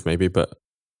popular move maybe, but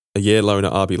a year loan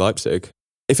at RB Leipzig.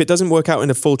 If it doesn't work out in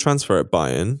a full transfer at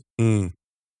Bayern,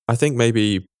 I think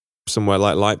maybe somewhere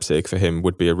like Leipzig for him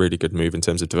would be a really good move in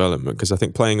terms of development, because I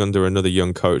think playing under another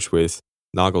young coach with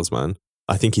Nagelsmann,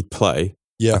 I think he'd play.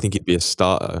 Yeah. I think he'd be a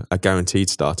starter, a guaranteed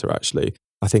starter, actually.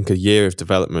 I think a year of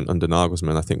development under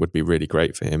Nagelsmann, I think, would be really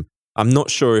great for him. I'm not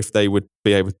sure if they would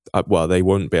be able they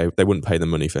wouldn't pay the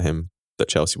money for him that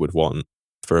Chelsea would want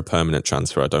for a permanent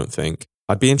transfer, I don't think.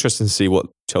 I'd be interested to see what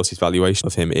Chelsea's valuation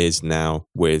of him is now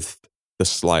with the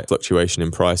slight fluctuation in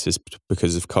prices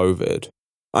because of COVID.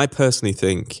 I personally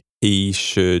think he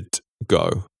should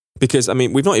go. Because, I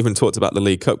mean, we've not even talked about the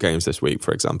League Cup games this week,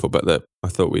 for example, but I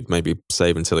thought we'd maybe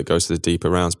save until it goes to the deeper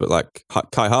rounds. But like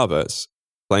Kai Havertz,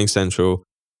 playing central,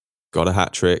 got a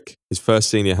hat-trick, his first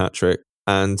senior hat-trick,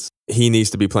 and he needs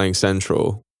to be playing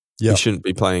central. Yeah. He shouldn't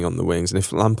be playing on the wings. And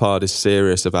if Lampard is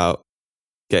serious about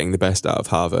getting the best out of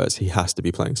Havertz, he has to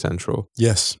be playing central.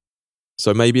 Yes.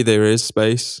 So maybe there is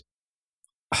space.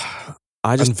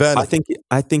 I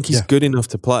think he's good enough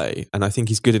to play, and I think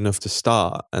he's good enough to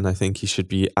start, and I think he should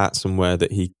be at somewhere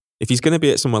that if he's going to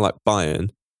be at somewhere like Bayern,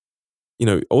 you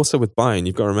know, also with Bayern,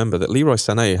 you've got to remember that Leroy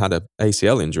Sané had an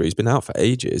ACL injury. He's been out for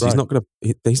ages. Right. He's not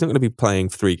going to be playing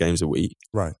 3 games a week.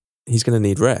 Right. He's going to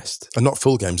need rest. And not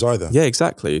full games either. Yeah,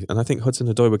 exactly. And I think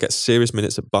Hudson-Odoi will get serious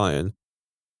minutes at Bayern.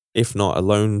 If not, a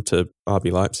loan to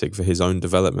RB Leipzig for his own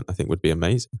development, I think would be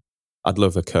amazing. I'd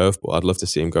love a curveball. I'd love to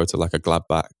see him go to like a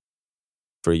Gladbach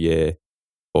for a year,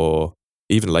 or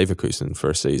even Leverkusen for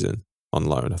a season on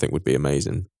loan. I think would be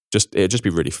amazing. It'd just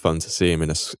be really fun to see him in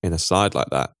a side like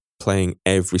that, playing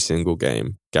every single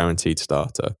game, guaranteed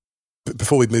starter. But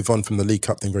before we move on from the League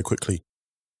Cup thing very quickly,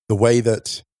 the way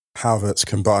that Havertz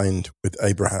combined with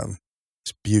Abraham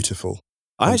is beautiful.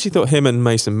 I actually thought him and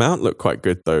Mason Mount looked quite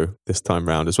good though this time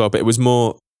round as well, but it was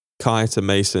more Kai to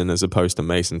Mason as opposed to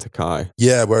Mason to Kai.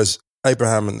 Yeah, whereas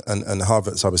Abraham and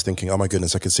Havertz, I was thinking, oh my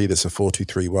goodness, I could see this a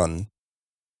 4-2-3-1.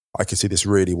 I could see this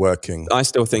really working. I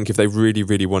still think if they really,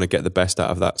 really want to get the best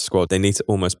out of that squad, they need to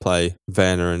almost play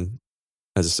Werner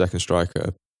as a second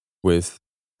striker with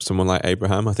someone like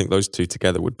Abraham. I think those two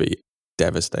together would be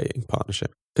devastating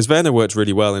partnership. Because Werner worked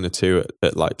really well in a 2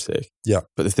 at Leipzig. Yeah.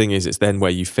 But the thing is, it's then where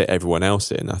you fit everyone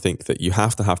else in. I think that you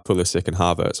have to have Pulisic and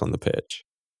Havertz on the pitch.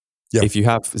 Yeah. If you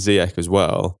have Ziyech as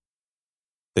well,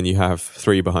 then you have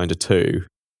 3 behind a 2.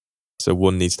 So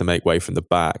one needs to make way from the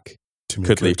back.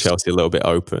 Could leave Chelsea a little bit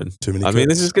open. I mean,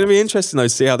 this is going to be interesting though to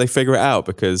see how they figure it out,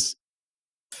 because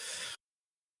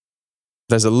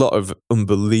there's a lot of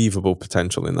unbelievable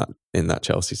potential in that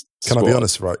Chelsea squad. Can I be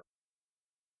honest, right?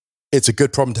 It's a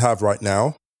good problem to have right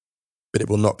now, but it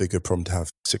will not be a good problem to have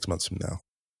 6 months from now.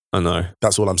 I know.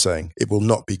 That's all I'm saying. It will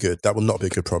not be good. That will not be a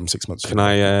good problem 6 months from now.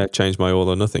 Can I change my all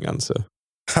or nothing answer?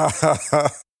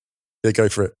 Yeah, go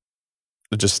for it.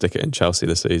 Just stick it in Chelsea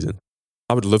this season.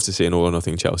 I would love to see an all or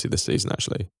nothing Chelsea this season,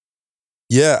 actually.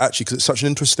 Yeah, actually, because it's such an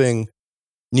interesting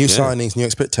new signings, new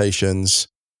expectations,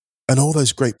 and all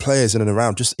those great players in and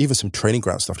around. Just even some training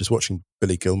ground stuff. Just watching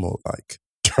Billy Gilmour like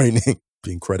training,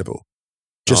 be incredible.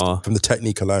 Just from the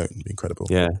technique alone, be incredible.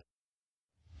 Yeah.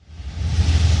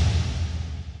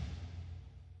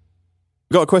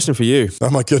 Got a question for you. Oh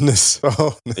my goodness!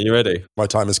 Oh, are you ready? My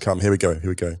time has come. Here we go.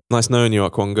 Nice knowing you,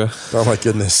 Akwonga. Oh my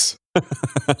goodness!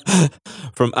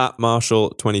 From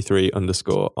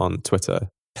 @Marshall23_ on Twitter.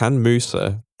 Can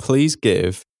Musa please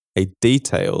give a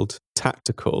detailed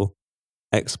tactical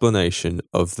explanation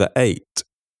of the 8?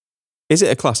 Is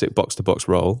it a classic box-to-box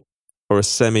role, or a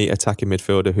semi-attacking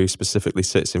midfielder who specifically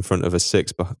sits in front of a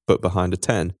 6 but behind a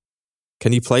 10?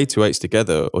 Can you play 2 8s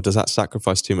together, or does that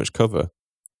sacrifice too much cover?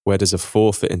 Where does a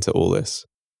 4 fit into all this?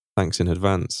 Thanks in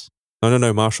advance.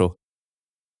 No, Marshall.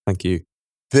 Thank you.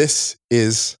 This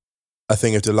is a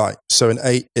thing of delight. So an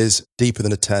 8 is deeper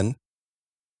than a 10.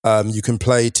 You can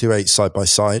play 2 8s side by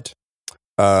side.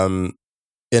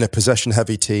 In a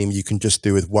possession-heavy team, you can just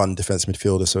do with 1 defense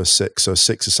midfielder, so a 6. So a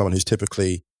 6 is someone who's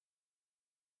typically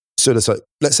sort of like,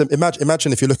 let's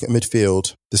imagine if you're looking at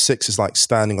midfield, the 6 is like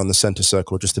standing on the center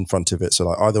circle or just in front of it. So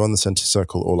like either on the center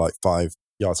circle or like 5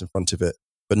 yards in front of it,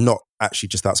 but not actually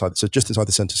just outside. So just inside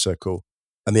the center circle,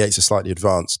 and the 8s are slightly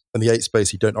advanced. And the 8s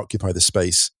basically don't occupy the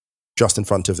space just in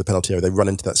front of the penalty area. They run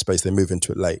into that space, they move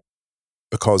into it late.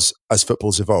 Because as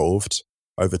football's evolved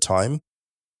over time,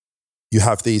 you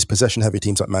have these possession-heavy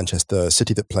teams like Manchester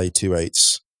City that play 2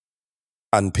 8s,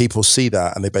 and people see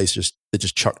that and they basically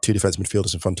just chuck 2 defensive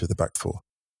midfielders in front of the back 4.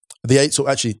 The 8s, or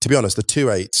actually, to be honest, the 2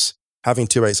 8s, having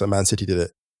 2 8s like Man City did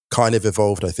it, kind of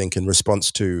evolved, I think, in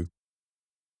response to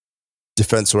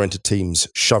defense-oriented teams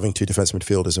shoving 2 defensive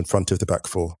midfielders in front of the back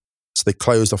 4. So they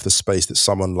closed off the space that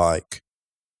someone like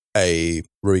a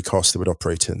Rui Costa would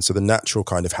operate in. So the natural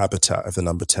kind of habitat of the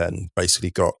number 10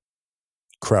 basically got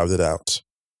crowded out.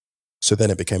 So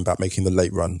then it became about making the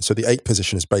late run. So the 8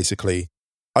 position is basically,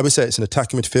 I would say it's an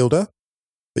attacking midfielder,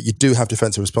 but you do have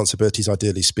defensive responsibilities,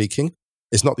 ideally speaking.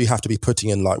 It's not that you have to be putting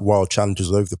in like wild challenges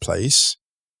all over the place.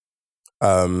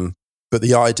 But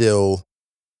the ideal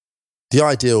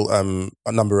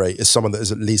number 8 is someone that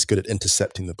is at least good at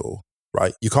intercepting the ball,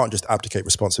 right? You can't just abdicate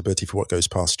responsibility for what goes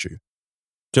past you.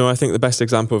 Do you know, I think the best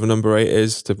example of a number 8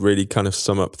 is to really kind of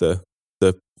sum up the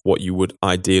what you would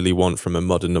ideally want from a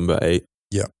modern number 8.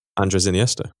 Yeah. Andres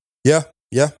Iniesta. Yeah.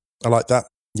 I like that.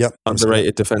 Yeah.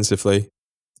 Underrated defensively.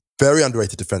 Very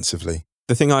underrated defensively.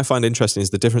 The thing I find interesting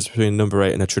is the difference between number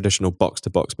 8 and a traditional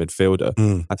box-to-box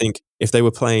midfielder. I think if they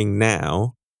were playing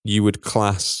now, you would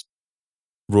class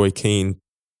Roy Keane.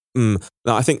 No,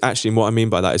 I think actually what I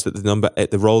mean by that is that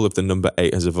the role of the number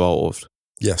 8 has evolved.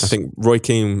 Yes. I think Roy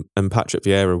Keane and Patrick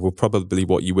Vieira were probably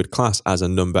what you would class as a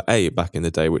number 8 back in the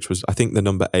day, which was, I think the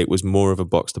number 8 was more of a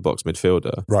box-to-box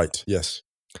midfielder. Right, yes.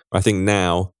 I think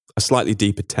now a slightly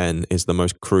deeper 10 is the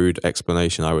most crude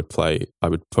explanation I would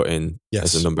put in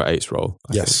as a number 8's role.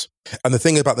 I think. And the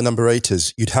thing about the number 8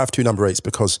 is you'd have 2 number 8s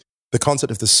because the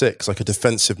concept of the 6, like a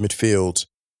defensive midfield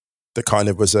that kind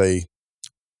of was a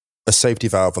safety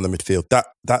valve on the midfield, that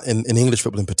in English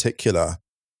football in particular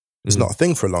is not a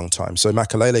thing for a long time. So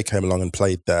Makelele came along and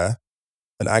played there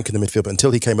and anchored the midfield. But until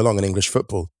he came along in English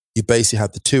football, you basically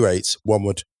had the 2 8s, one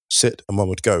would sit and one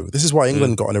would go. This is why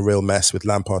England got in a real mess with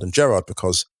Lampard and Gerrard,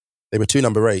 because they were 2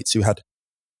 number 8s who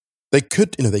they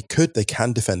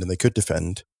can defend and they could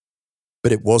defend,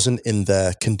 but it wasn't in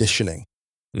their conditioning.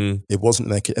 It wasn't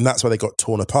in their, and that's why they got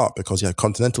torn apart, because you had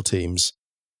continental teams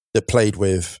that played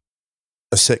with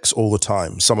a 6 all the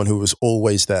time, someone who was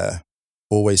always there,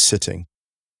 always sitting.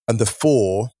 And the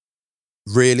 4,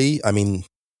 really, I mean,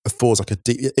 a 4 is like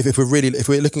if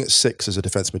we're looking at 6 as a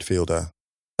defense midfielder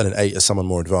and an 8 as someone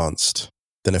more advanced,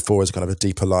 then a 4 is kind of a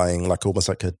deeper lying, like almost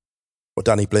like what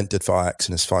Danny Blint did for Ajax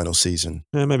in his final season.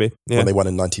 Yeah, maybe. Yeah. When they won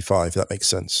in 95, that makes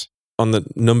sense. On the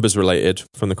numbers related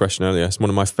from the question earlier, it's one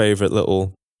of my favourite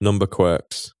little number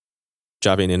quirks,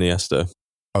 Xavi and Iniesta.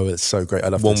 Oh, it's so great. I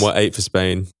love one this. One wore 8 for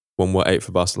Spain, one wore 8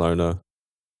 for Barcelona,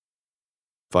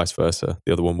 vice versa.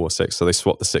 The other one wore 6. So they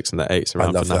swapped the 6 and the 8s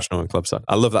around for national and club side.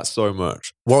 I love that so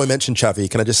much. While we mentioned Xavi,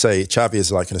 can I just say Xavi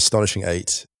is like an astonishing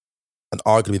 8 and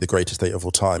arguably the greatest 8 of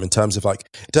all time in terms of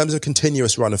a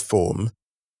continuous run of form.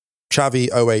 Xavi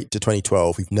 08 to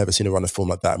 2012, we've never seen a run of form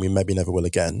like that, and we maybe never will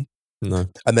again. No.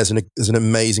 And there's an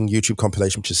amazing YouTube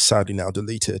compilation which is sadly now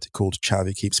deleted called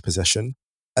Xavi Keeps Possession,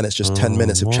 and it's just 10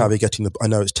 minutes of Xavi getting the. I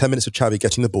know it's 10 minutes of Xavi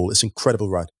getting the ball. It's incredible,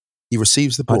 right? He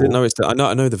receives the ball. I didn't know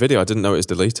I know the video. I didn't know it was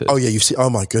deleted. Oh yeah, you see. Oh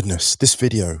my goodness, this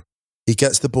video. He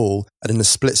gets the ball, and in a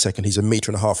split second, he's 1.5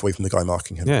 meters away from the guy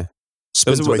marking him. Yeah,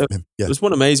 spins away from him. Yeah, there was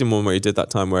one amazing one where he did that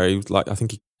time where he I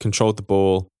think he controlled the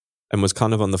ball and was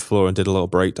kind of on the floor and did a little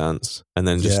break dance, and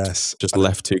then just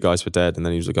left 2 guys for dead, and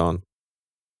then he was gone.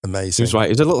 Amazing. He was right.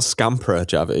 He's a little scamperer,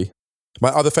 Xavi. My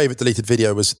other favourite deleted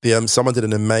video was someone did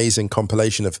an amazing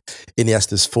compilation of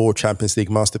Iniesta's 4 Champions League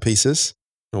masterpieces.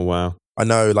 Oh, wow. I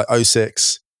know, like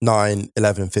 06, 9,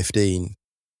 11, and 15.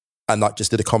 And just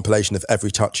did a compilation of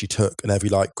every touch he took and every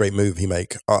great move he made.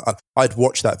 I'd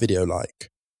watched that video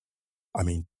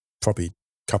probably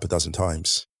a couple of dozen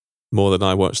times. More than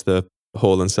I watched the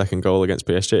Haaland second goal against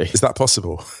PSG. Is that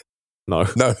possible? No.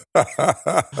 No.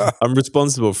 I'm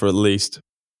responsible for at least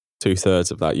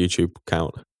 2/3 of that YouTube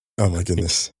count. Oh my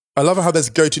goodness. I love how there's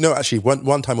go-to. No, actually,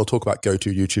 one time we'll talk about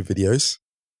go-to YouTube videos.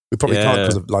 We probably can't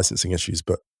because of licensing issues,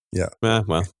 but yeah.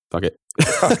 Well, fuck it.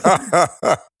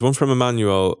 One from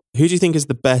Emmanuel. Who do you think is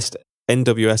the best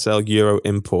NWSL Euro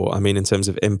import? I mean, in terms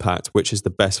of impact, which is the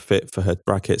best fit for her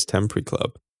brackets temporary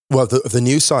club? Well, the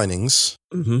new signings,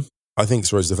 I think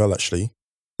it's Roosevelt actually.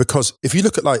 Because if you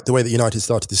look at the way that United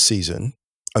started this season,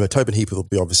 I know Tobin Heath will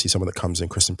be obviously someone that comes in,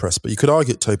 Christian Press, but you could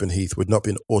argue that Tobin Heath would not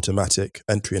be an automatic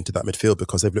entry into that midfield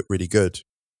because they've looked really good.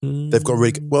 They've got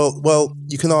really good, well,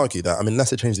 you can argue that. I mean,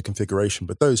 unless they change the configuration,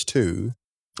 but those two,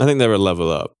 I think they're a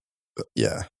level up.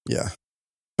 Yeah.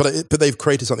 But they've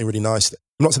created something really nice. I'm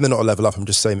not saying they're not a level up. I'm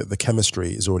just saying that the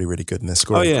chemistry is already really good and they're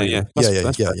scoring. Oh yeah.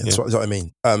 That's what I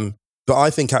mean. But I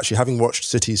think actually, having watched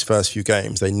City's first few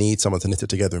games, they need someone to knit it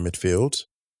together in midfield.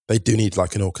 They do need an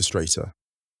orchestrator.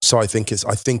 So I think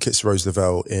it's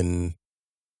Roosevelt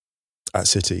at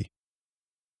City.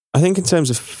 I think in terms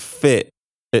of fit,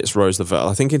 it's Roosevelt.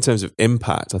 I think in terms of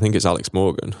impact, I think it's Alex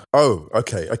Morgan. Oh,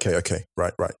 okay.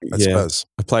 Right. That's Spurs.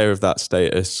 A player of that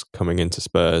status coming into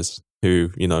Spurs who,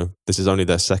 this is only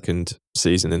their second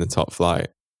season in the top flight.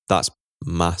 That's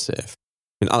massive.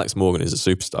 I mean, Alex Morgan is a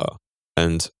superstar.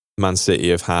 And Man City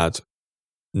have had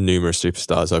numerous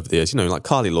superstars over the years. Like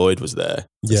Carly Lloyd was there,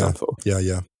 for example.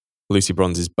 Yeah. Lucy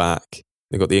Bronze is back.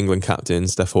 They've got the England captain,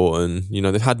 Steph Houghton.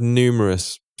 They've had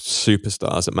numerous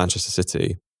superstars at Manchester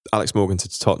City. Alex Morgan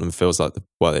to Tottenham feels like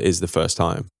it is the first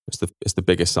time. It's the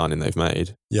biggest signing they've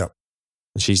made. Yeah.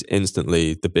 And she's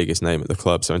instantly the biggest name at the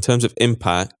club. So in terms of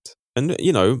impact, and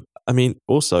I mean,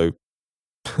 also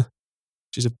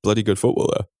she's a bloody good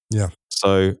footballer. Yeah.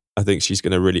 So I think she's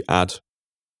going to really add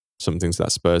something to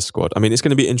that Spurs squad. I mean, it's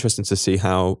going to be interesting to see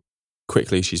how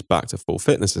quickly she's back to full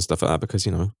fitness and stuff like that, because,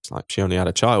 it's like she only had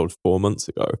a child 4 months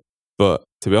ago. But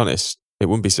to be honest, it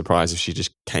wouldn't be surprised if she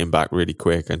just came back really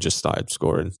quick and just started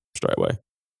scoring straight away.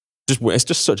 It's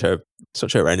just such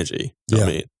her energy. You know what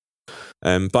I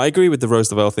mean? But I agree with the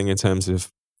Rose Lavelle thing in terms of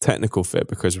technical fit,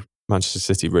 because Manchester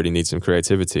City really needs some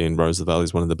creativity, and Rose Lavelle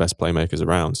is one of the best playmakers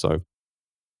around. So,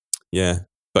 yeah.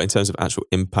 But in terms of actual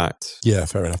impact, yeah,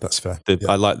 fair enough. That's fair.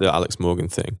 I like the Alex Morgan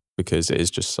thing, because it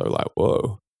is just so like,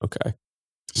 whoa, okay,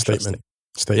 Statement.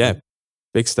 Yeah,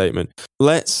 big statement.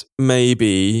 Let's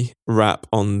maybe wrap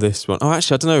on this one. Oh,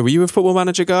 actually, I don't know. Were you a Football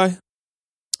Manager guy?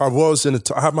 I was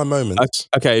I had my moments.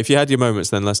 Okay, if you had your moments,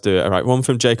 then let's do it. All right, one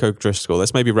from Jake O'Driscoll.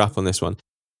 Let's maybe wrap on this one.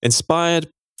 Inspired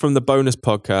from the bonus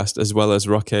podcast, as well as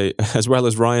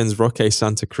Ryan's Roque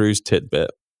Santa Cruz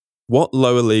tidbit. What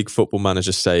lower league Football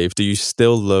Manager save do you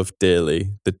still love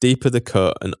dearly? The deeper the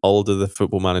cut and older the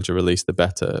Football Manager release, the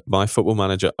better. My Football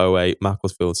Manager 08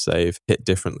 Macclesfield save hit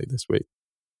differently this week.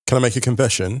 Can I make a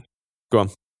confession? Go on.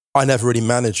 I never really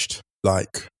managed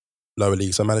like lower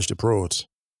leagues. I managed abroad.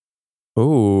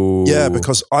 Oh, yeah,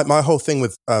 because my whole thing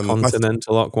with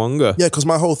Continental Okwonga. Yeah, because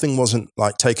my whole thing wasn't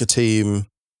like take a team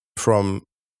from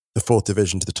the 4th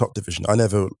division to the top division.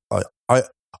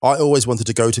 I always wanted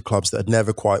to go to clubs that had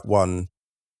never quite won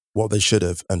what they should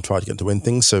have and tried to get to win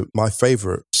things. So my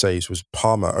favourite saves was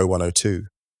Parma 0102.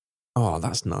 Oh,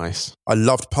 that's nice. I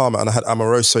loved Parma, and I had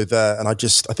Amoroso there, and I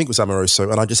think it was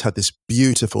Amoroso, and I just had this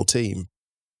beautiful team,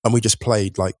 and we just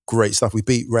played like great stuff. We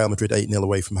beat Real Madrid 8-0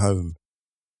 away from home.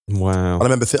 Wow. And I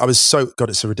remember I was so, God,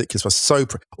 it's so ridiculous. I was so,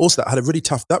 also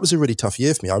that was a really tough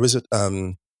year for me. I was at,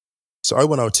 so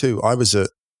 0102, I was at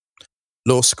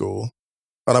law school,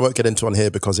 and I won't get into on here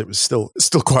because it was still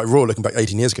quite raw looking back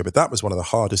 18 years ago, but that was one of the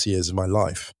hardest years of my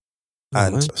life.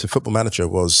 And so Football Manager it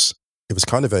was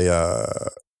kind of a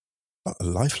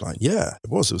lifeline. Yeah, it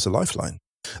was a lifeline.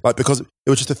 Like, because it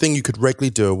was just a thing you could regularly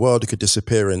do, a world you could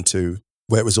disappear into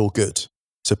where it was all good.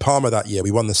 So Parma that year, we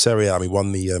won the Serie A, and we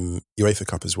won the UEFA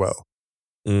Cup as well.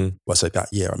 Well, I say that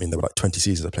year, I mean, there were like 20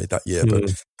 seasons I played that year.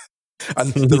 But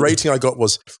and the rating I got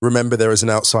was, remember there is an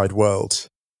outside world.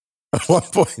 At one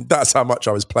point, that's how much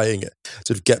I was playing it.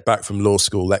 Sort of get back from law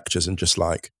school lectures and just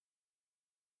like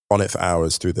on it for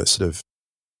hours through the sort of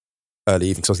early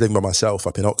evenings. I was living by myself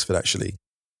up in Oxford, actually.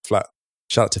 Flat.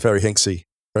 Shout out to Ferry Hinksey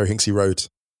Road.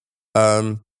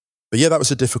 But yeah, that was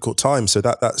a difficult time. So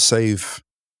that save,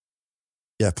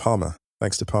 yeah, Parma.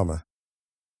 Thanks to Parma.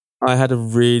 I had a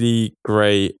really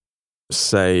great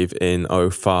save in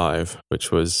 05,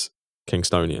 which was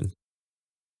Kingstonian.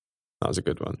 That was a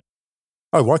good one.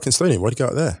 Oh, why Kingstonian? Why'd you go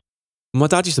out there? My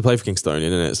dad used to play for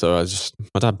Kingstonian, innit? So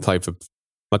my dad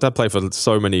played for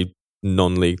so many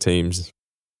non-league teams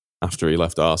after he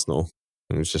left Arsenal.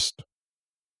 It was just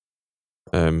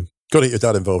got to get your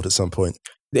dad involved at some point.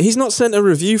 He's not sent a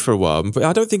review for a while, but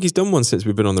I don't think he's done one since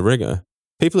we've been on The Ringer.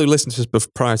 People who listen to us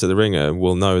prior to The Ringer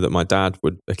will know that my dad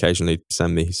would occasionally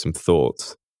send me some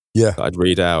thoughts that I'd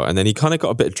read out, and then he kind of got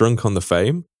a bit drunk on the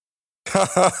fame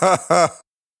and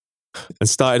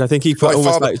started. I think he like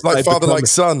almost like father like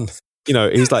son. You know,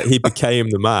 he's like he became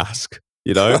the Mask.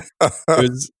 You know, he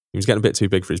was getting a bit too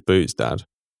big for his boots, Dad.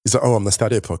 He's like, oh, I'm the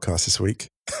Stadio podcast this week.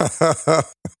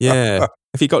 Yeah.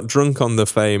 If he got drunk on the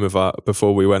fame of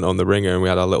before we went on The Ringer and we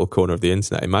had our little corner of the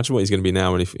internet, imagine what he's going to be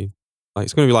now. And it's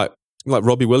going to be like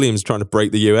Robbie Williams trying to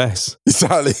break the US.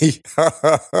 Exactly.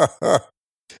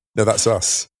 No, that's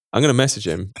us. I'm going to message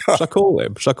him. Should I call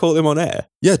him? Should I call him on air?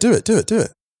 Yeah, do it.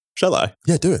 Shall I?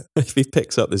 Yeah, do it. If he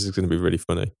picks up, this is going to be really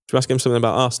funny. Should we ask him something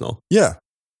about Arsenal? Yeah.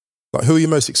 Like, who are you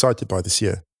most excited by this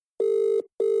year?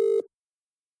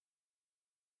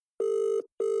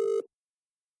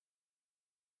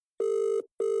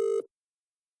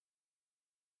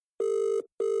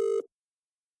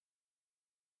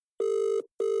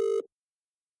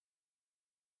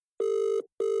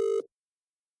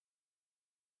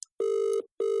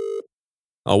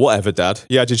 Oh, whatever, Dad.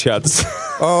 You had your chance.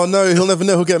 Oh, no, he'll never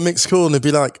know. He'll get a mixed call and he'll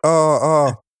be like,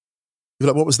 You'll be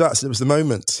like, what was that? So it was the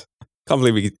moment. Can't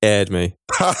believe he aired me.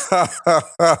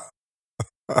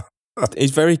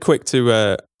 He's very quick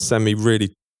to send me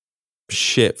really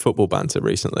shit football banter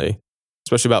recently,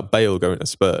 especially about Bale going to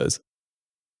Spurs.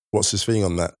 What's his feeling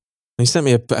on that? He sent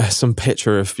me some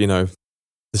picture of, the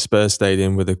Spurs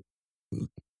stadium with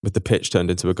the pitch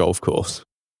turned into a golf course.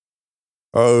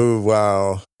 Oh,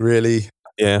 wow. Really?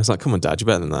 Yeah, I was like, come on, Dad, you're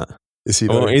better than that. Is he?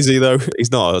 Oh, is he though?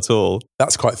 He's not at all.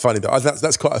 That's quite funny.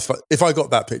 That's quite if I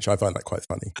got that picture, I find that quite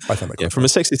funny. From a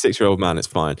 66-year-old man, it's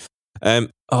fine.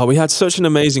 We had such an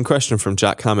amazing question from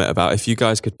Jack Hammett about if you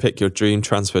guys could pick your dream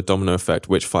transfer domino effect,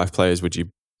 which 5 players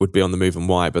would be on the move and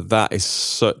why? But that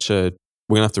is we're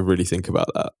gonna have to really think about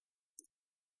that.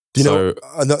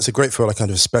 And that's a great for like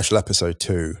kind of special episode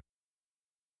too.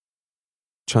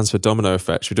 Transfer domino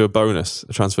effect. Should we do a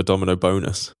transfer domino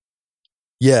bonus?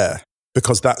 Yeah,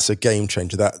 because that's a game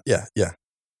changer. Yeah.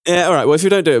 All right. Well, if you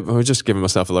don't do it, I'm just giving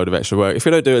myself a load of extra work. If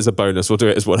we don't do it as a bonus, we'll do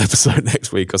it as one episode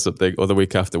next week or something, or the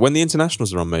week after, when the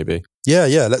internationals are on, maybe. Yeah.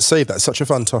 Let's save that. It's such a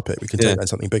fun topic. We can take that into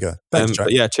something bigger. Thanks, Jack.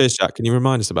 But cheers, Jack. Can you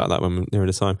remind us about that when we're nearer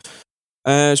the time?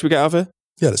 Should we get out of here?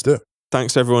 Yeah, let's do it.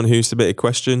 Thanks to everyone who submitted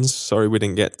questions. Sorry we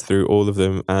didn't get through all of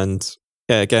them. And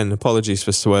again, apologies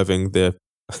for swerving the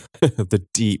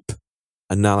deep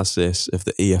analysis of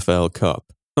the EFL Cup.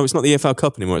 No, it's not the EFL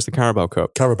Cup anymore. It's the Carabao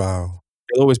Cup. Carabao.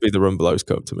 It'll always be the Rumbelows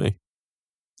Cup to me.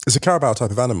 It's a Carabao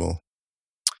type of animal.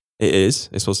 It is.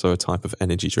 It's also a type of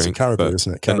energy drink. It's a caribou,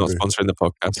 isn't it? Caribou. They're not sponsoring the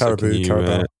podcast. Caribou,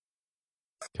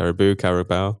 Carabao.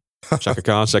 Carabao. Shaka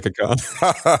Khan, Shaka Khan.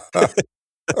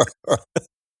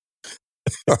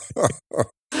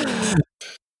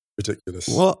 Ridiculous.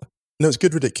 What? No, it's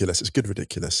good ridiculous. It's good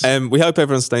ridiculous. We hope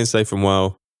everyone's staying safe and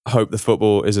well. Hope the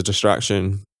football is a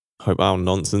distraction. Hope our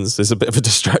nonsense is a bit of a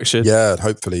distraction. Yeah,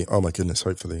 hopefully. Oh my goodness,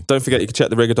 hopefully. Don't forget, you can check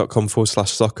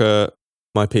therigger.com/soccer.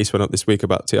 My piece went up this week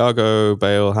about Thiago,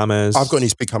 Bale, James. I've got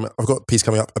a piece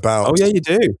coming up about... Oh yeah, you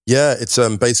do? Yeah, it's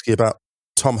basically about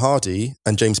Tom Hardy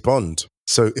and James Bond.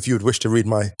 So if you would wish to read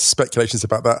my speculations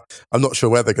about that, I'm not sure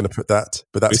where they're going to put that,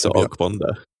 but that's...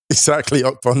 Okbonda. Exactly,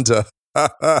 Okbonda.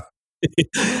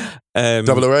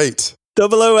 008.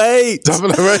 008.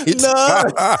 008. No.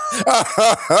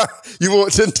 You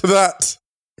walked into that.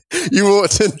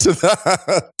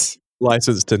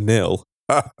 License to nil.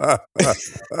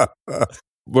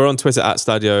 We're on Twitter at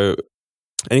Stadio.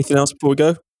 Anything else before we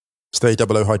go? Stay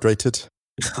 00 hydrated.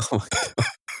 Oh my God.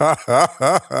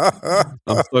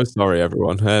 I'm so sorry,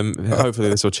 everyone. Hopefully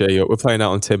this will cheer you up. We're playing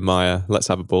out on Tim Meyer. Let's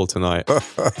have a ball tonight.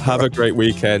 Have a great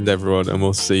weekend, everyone, and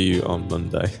we'll see you on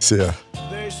Monday. See ya.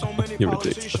 You're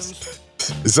ridiculous.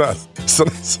 Is that?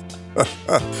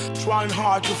 Trying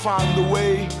hard to find the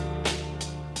way.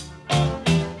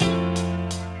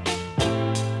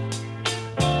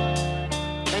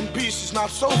 And peace is not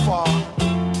so far.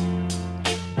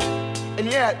 And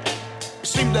yet, it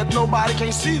seems that nobody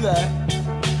can see that.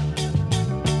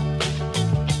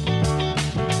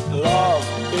 Love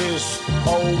is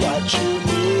all that you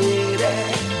need.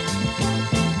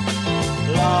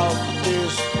 Love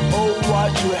is all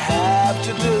what you have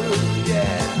to do,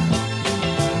 yeah.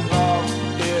 Love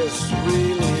is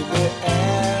really the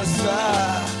answer.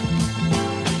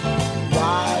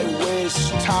 Why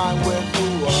waste time with the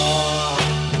war?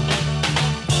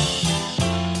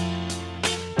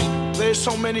 There's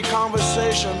so many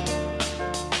conversations,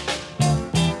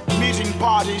 meeting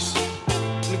parties,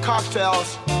 and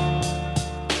cocktails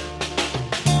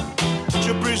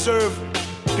to preserve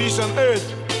peace on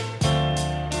earth.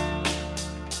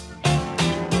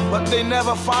 But they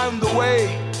never find the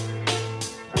way.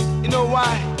 You know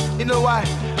why?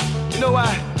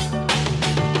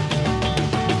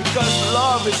 Because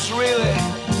love is really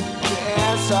the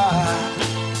answer.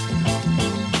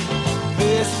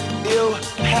 This you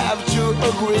have to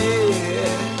agree.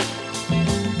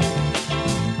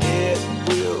 It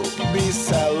will be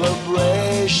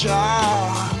celebration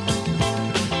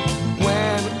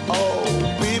when all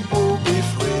people be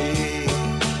free.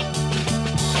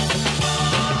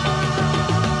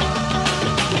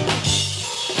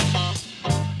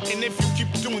 And if you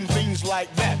keep doing things like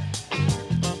that,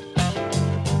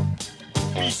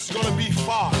 peace is gonna be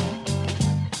far.